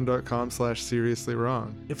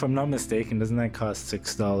patreon.com/seriously-wrong. If I'm not mistaken, doesn't that cost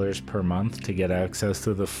 $6 per month to get access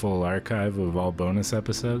to the full archive of all bonus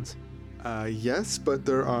episodes? Yes, but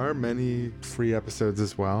there are many free episodes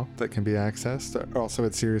as well that can be accessed, also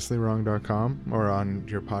at seriously-wrong.com or on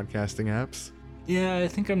your podcasting apps. Yeah, I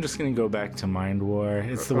think I'm just going to go back to Mind War.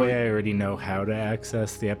 It's the way I already know how to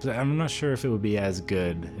access the episode. I'm not sure if it would be as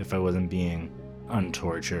good if I wasn't being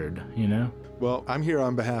untortured, Well, I'm here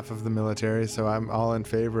on behalf of the military, so I'm all in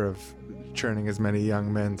favor of churning as many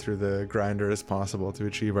young men through the grinder as possible to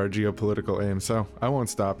achieve our geopolitical aim, so I won't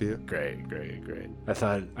stop you. Great. I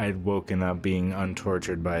thought I'd woken up being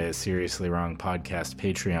untortured by a Seriously Wrong podcast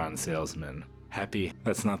Patreon salesman. Happy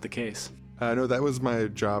that's not the case. No, that was my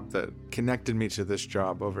job that connected me to this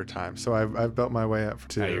job over time. So I've built my way up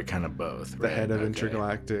to you're kind of both, the right? head of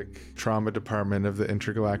Intergalactic Trauma Department of the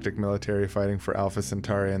Intergalactic Military fighting for Alpha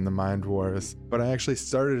Centauri and the Mind Wars. But I actually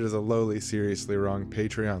started as a lowly Seriously Wrong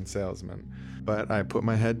Patreon salesman. But I put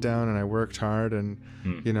my head down and I worked hard, and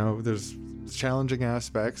there's challenging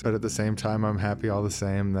aspects, but at the same time I'm happy all the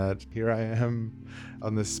same that here I am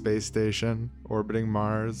on this space station orbiting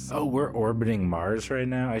Mars. Oh, we're orbiting Mars right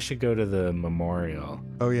now? I should go to the memorial.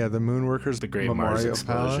 Oh yeah, the Moonworkers the Great Memorial Mars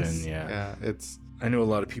explosion. Palace. Yeah, it's I know a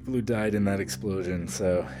lot of people who died in that explosion,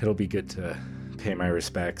 so it'll be good to pay my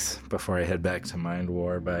respects before I head back to Mind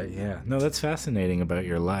War. But yeah, no, that's fascinating about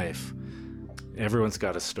your life. Everyone's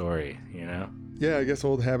got a story, Yeah, I guess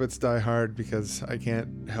old habits die hard because I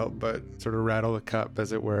can't help but sort of rattle the cup,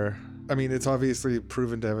 as it were. I mean, it's obviously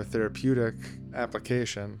proven to have a therapeutic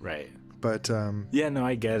application. Right. But Yeah, no,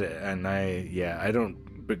 I get it. And I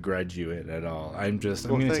don't begrudge you it at all. I'm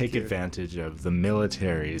going to take advantage of the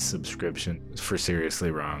military's subscription for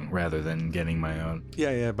Seriously Wrong rather than getting my own.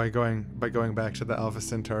 Yeah, by going back to the Alpha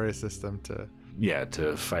Centauri system to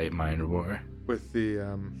fight mind war with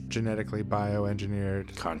the genetically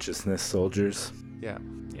bioengineered consciousness soldiers. Yeah,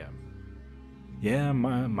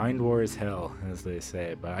 mind war is hell, as they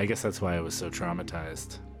say, but I guess that's why I was so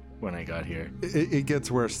traumatized when I got here. It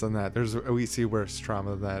gets worse than that. We see worse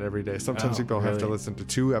trauma than that every day. Sometimes people have to listen to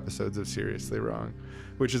 2 episodes of Seriously Wrong,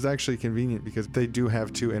 which is actually convenient because they do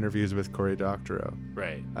have 2 interviews with Cory Doctorow.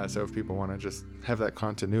 Right. So if people want to just have that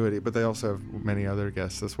continuity, but they also have many other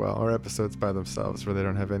guests as well, or episodes by themselves where they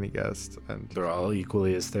don't have any guests. And they're all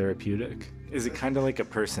equally as therapeutic. Is it kind of like a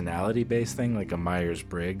personality-based thing, like a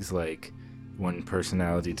Myers-Briggs, like one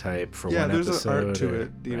personality type for one episode? Yeah, there's an art to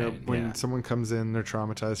it. You know, when someone comes in, they're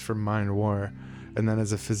traumatized from mind war, and then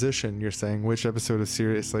as a physician, you're saying which episode of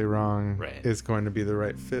Seriously Wrong is going to be the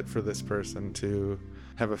right fit for this person to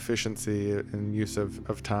have efficiency and use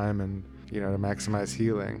of time and, to maximize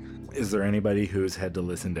healing. Is there anybody who's had to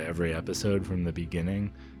listen to every episode from the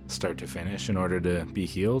beginning, start to finish, in order to be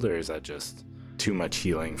healed, or is that just too much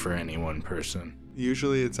healing for any one person?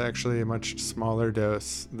 Usually it's actually a much smaller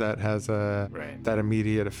dose that has that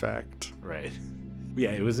immediate effect. Right.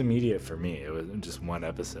 Yeah, it was immediate for me. It was just one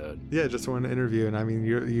episode. Yeah, just one interview, and I mean,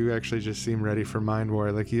 you actually just seem ready for mind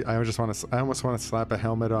war. Like I almost want to slap a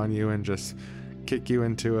helmet on you and just kick you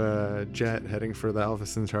into a jet heading for the Alpha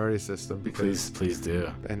Centauri system. Because please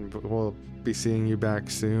do. And we'll be seeing you back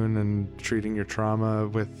soon and treating your trauma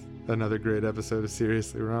with another great episode of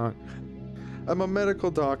Seriously Wrong. I'm a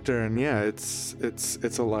medical doctor, and yeah, it's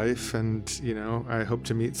a life, and I hope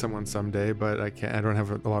to meet someone someday, but I don't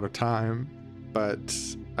have a lot of time. But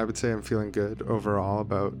I would say I'm feeling good overall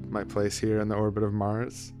about my place here in the orbit of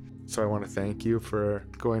Mars. So I want to thank you for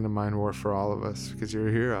going to mind war for all of us, because you're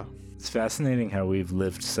a hero. It's fascinating how we've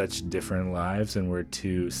lived such different lives and we're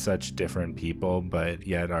 2 such different people, but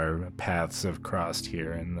yet our paths have crossed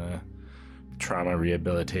here in the Trauma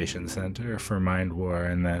Rehabilitation Center for mind war.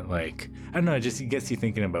 And that, like, I don't know, it just gets you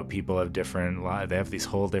thinking about people have different lives. They have these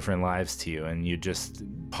whole different lives to you, and you just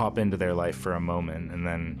pop into their life for a moment and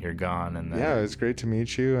then you're gone. And then yeah, it was great to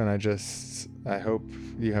meet you, and I hope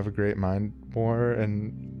you have a great mind war,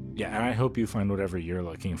 and I hope you find whatever you're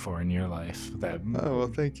looking for in your life.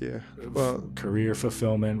 Thank you. Well, career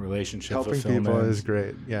fulfillment, relationship helping fulfillment. People is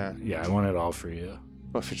great. Yeah, I want it all for you.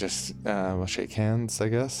 Well, if you just we'll shake hands, I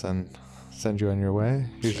guess, and send you on your way.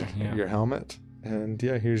 Here's your helmet, and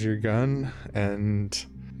here's your gun, and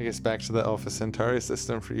I guess back to the Alpha Centauri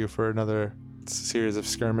system for you for another series of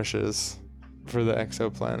skirmishes for the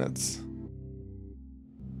exoplanets.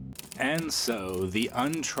 And so, the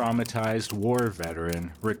untraumatized war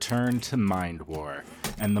veteran returned to mind war,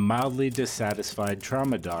 and the mildly dissatisfied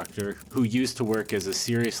trauma doctor, who used to work as a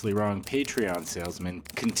Seriously Wrong Patreon salesman,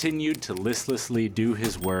 continued to listlessly do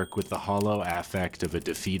his work with the hollow affect of a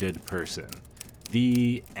defeated person.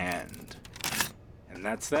 The end. And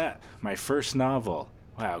that's that. My first novel.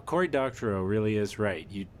 Wow, Cory Doctorow really is right.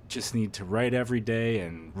 You just need to write every day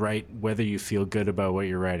and write whether you feel good about what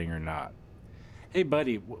you're writing or not. Hey,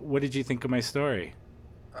 buddy, what did you think of my story?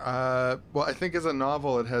 Well, I think as a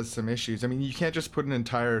novel, it has some issues. I mean, you can't just put an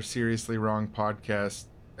entire Seriously Wrong podcast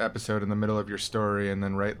episode in the middle of your story and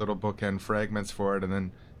then write little bookend fragments for it and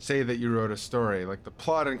then say that you wrote a story. Like, the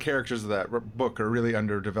plot and characters of that book are really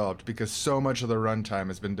underdeveloped because so much of the runtime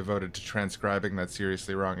has been devoted to transcribing that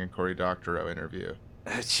Seriously Wrong and Cory Doctorow interview.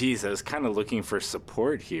 Jeez, I was kind of looking for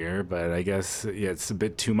support here, but I guess it's a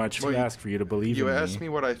bit too much to ask for you to believe in me. You asked me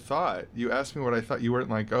what I thought. You weren't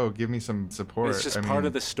like, oh, give me some support. It's just part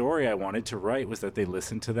of the story I wanted to write was that they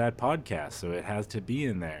listened to that podcast, so it has to be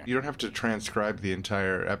in there. You don't have to transcribe the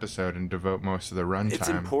entire episode and devote most of the runtime. It's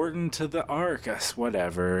important to the arc.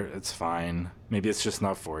 Whatever, it's fine. Maybe it's just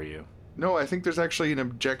not for you. No, I think there's actually an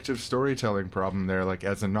objective storytelling problem there, like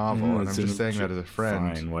as a novel, and I'm just saying that as a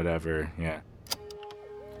friend. Fine, whatever, yeah.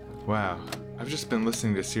 Wow, I've just been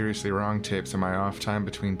listening to Seriously Wrong tapes in my off time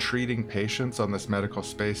between treating patients on this medical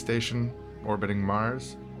space station orbiting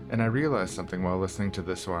Mars, and I realized something while listening to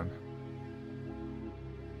this one.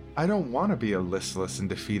 I don't want to be a listless and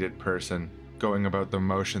defeated person, going about the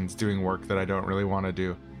motions, doing work that I don't really want to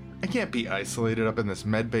do. I can't be isolated up in this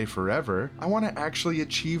medbay forever. I want to actually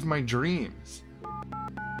achieve my dreams.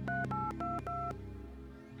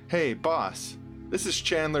 Hey, boss, this is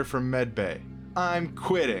Chandler from medbay. I'm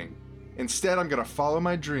quitting. Instead, I'm going to follow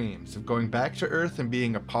my dreams of going back to Earth and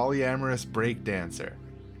being a polyamorous breakdancer.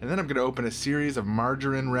 And then I'm going to open a series of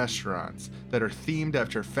margarine restaurants that are themed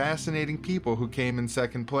after fascinating people who came in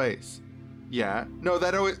second place. Yeah. No,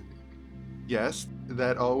 that always... Yes,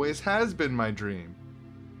 that always has been my dream.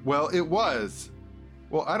 Well, it was.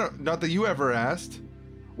 Well, not that you ever asked.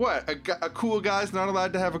 What, a cool guy's not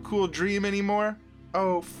allowed to have a cool dream anymore?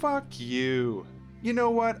 Oh, fuck you. You know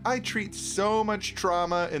what? I treat so much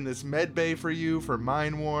trauma in this med bay for you for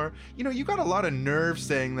Mind War. You know, you got a lot of nerve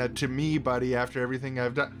saying that to me, buddy, after everything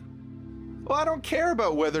I've done. Well, I don't care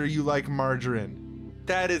about whether you like margarine.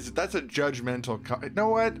 That's a judgmental... You know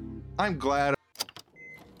what? I'm glad...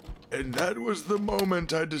 And that was the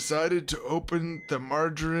moment I decided to open the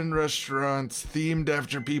margarine restaurants themed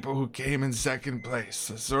after people who came in second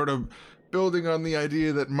place. Sort of building on the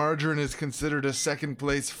idea that margarine is considered a second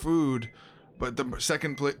place food, but the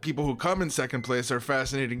people who come in second place are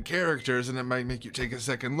fascinating characters, and it might make you take a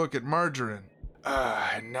second look at margarine.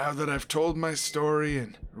 And now that I've told my story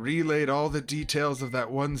and relayed all the details of that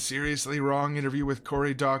one seriously wrong interview with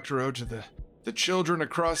Cory Doctorow to the children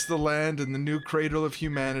across the land in the new cradle of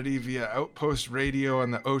humanity via outpost radio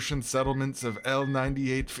on the ocean settlements of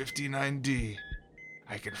L9859D,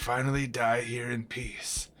 I can finally die here in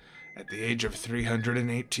peace at the age of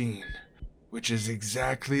 318, which is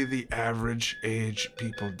exactly the average age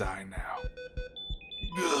people die now.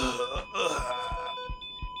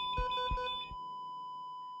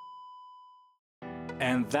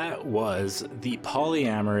 And that was the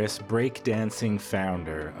polyamorous breakdancing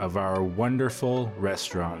founder of our wonderful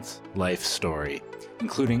restaurant's life story,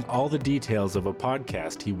 including all the details of a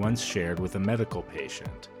podcast he once shared with a medical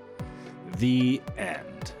patient. The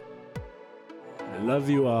end. I love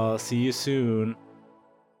you all. See you soon.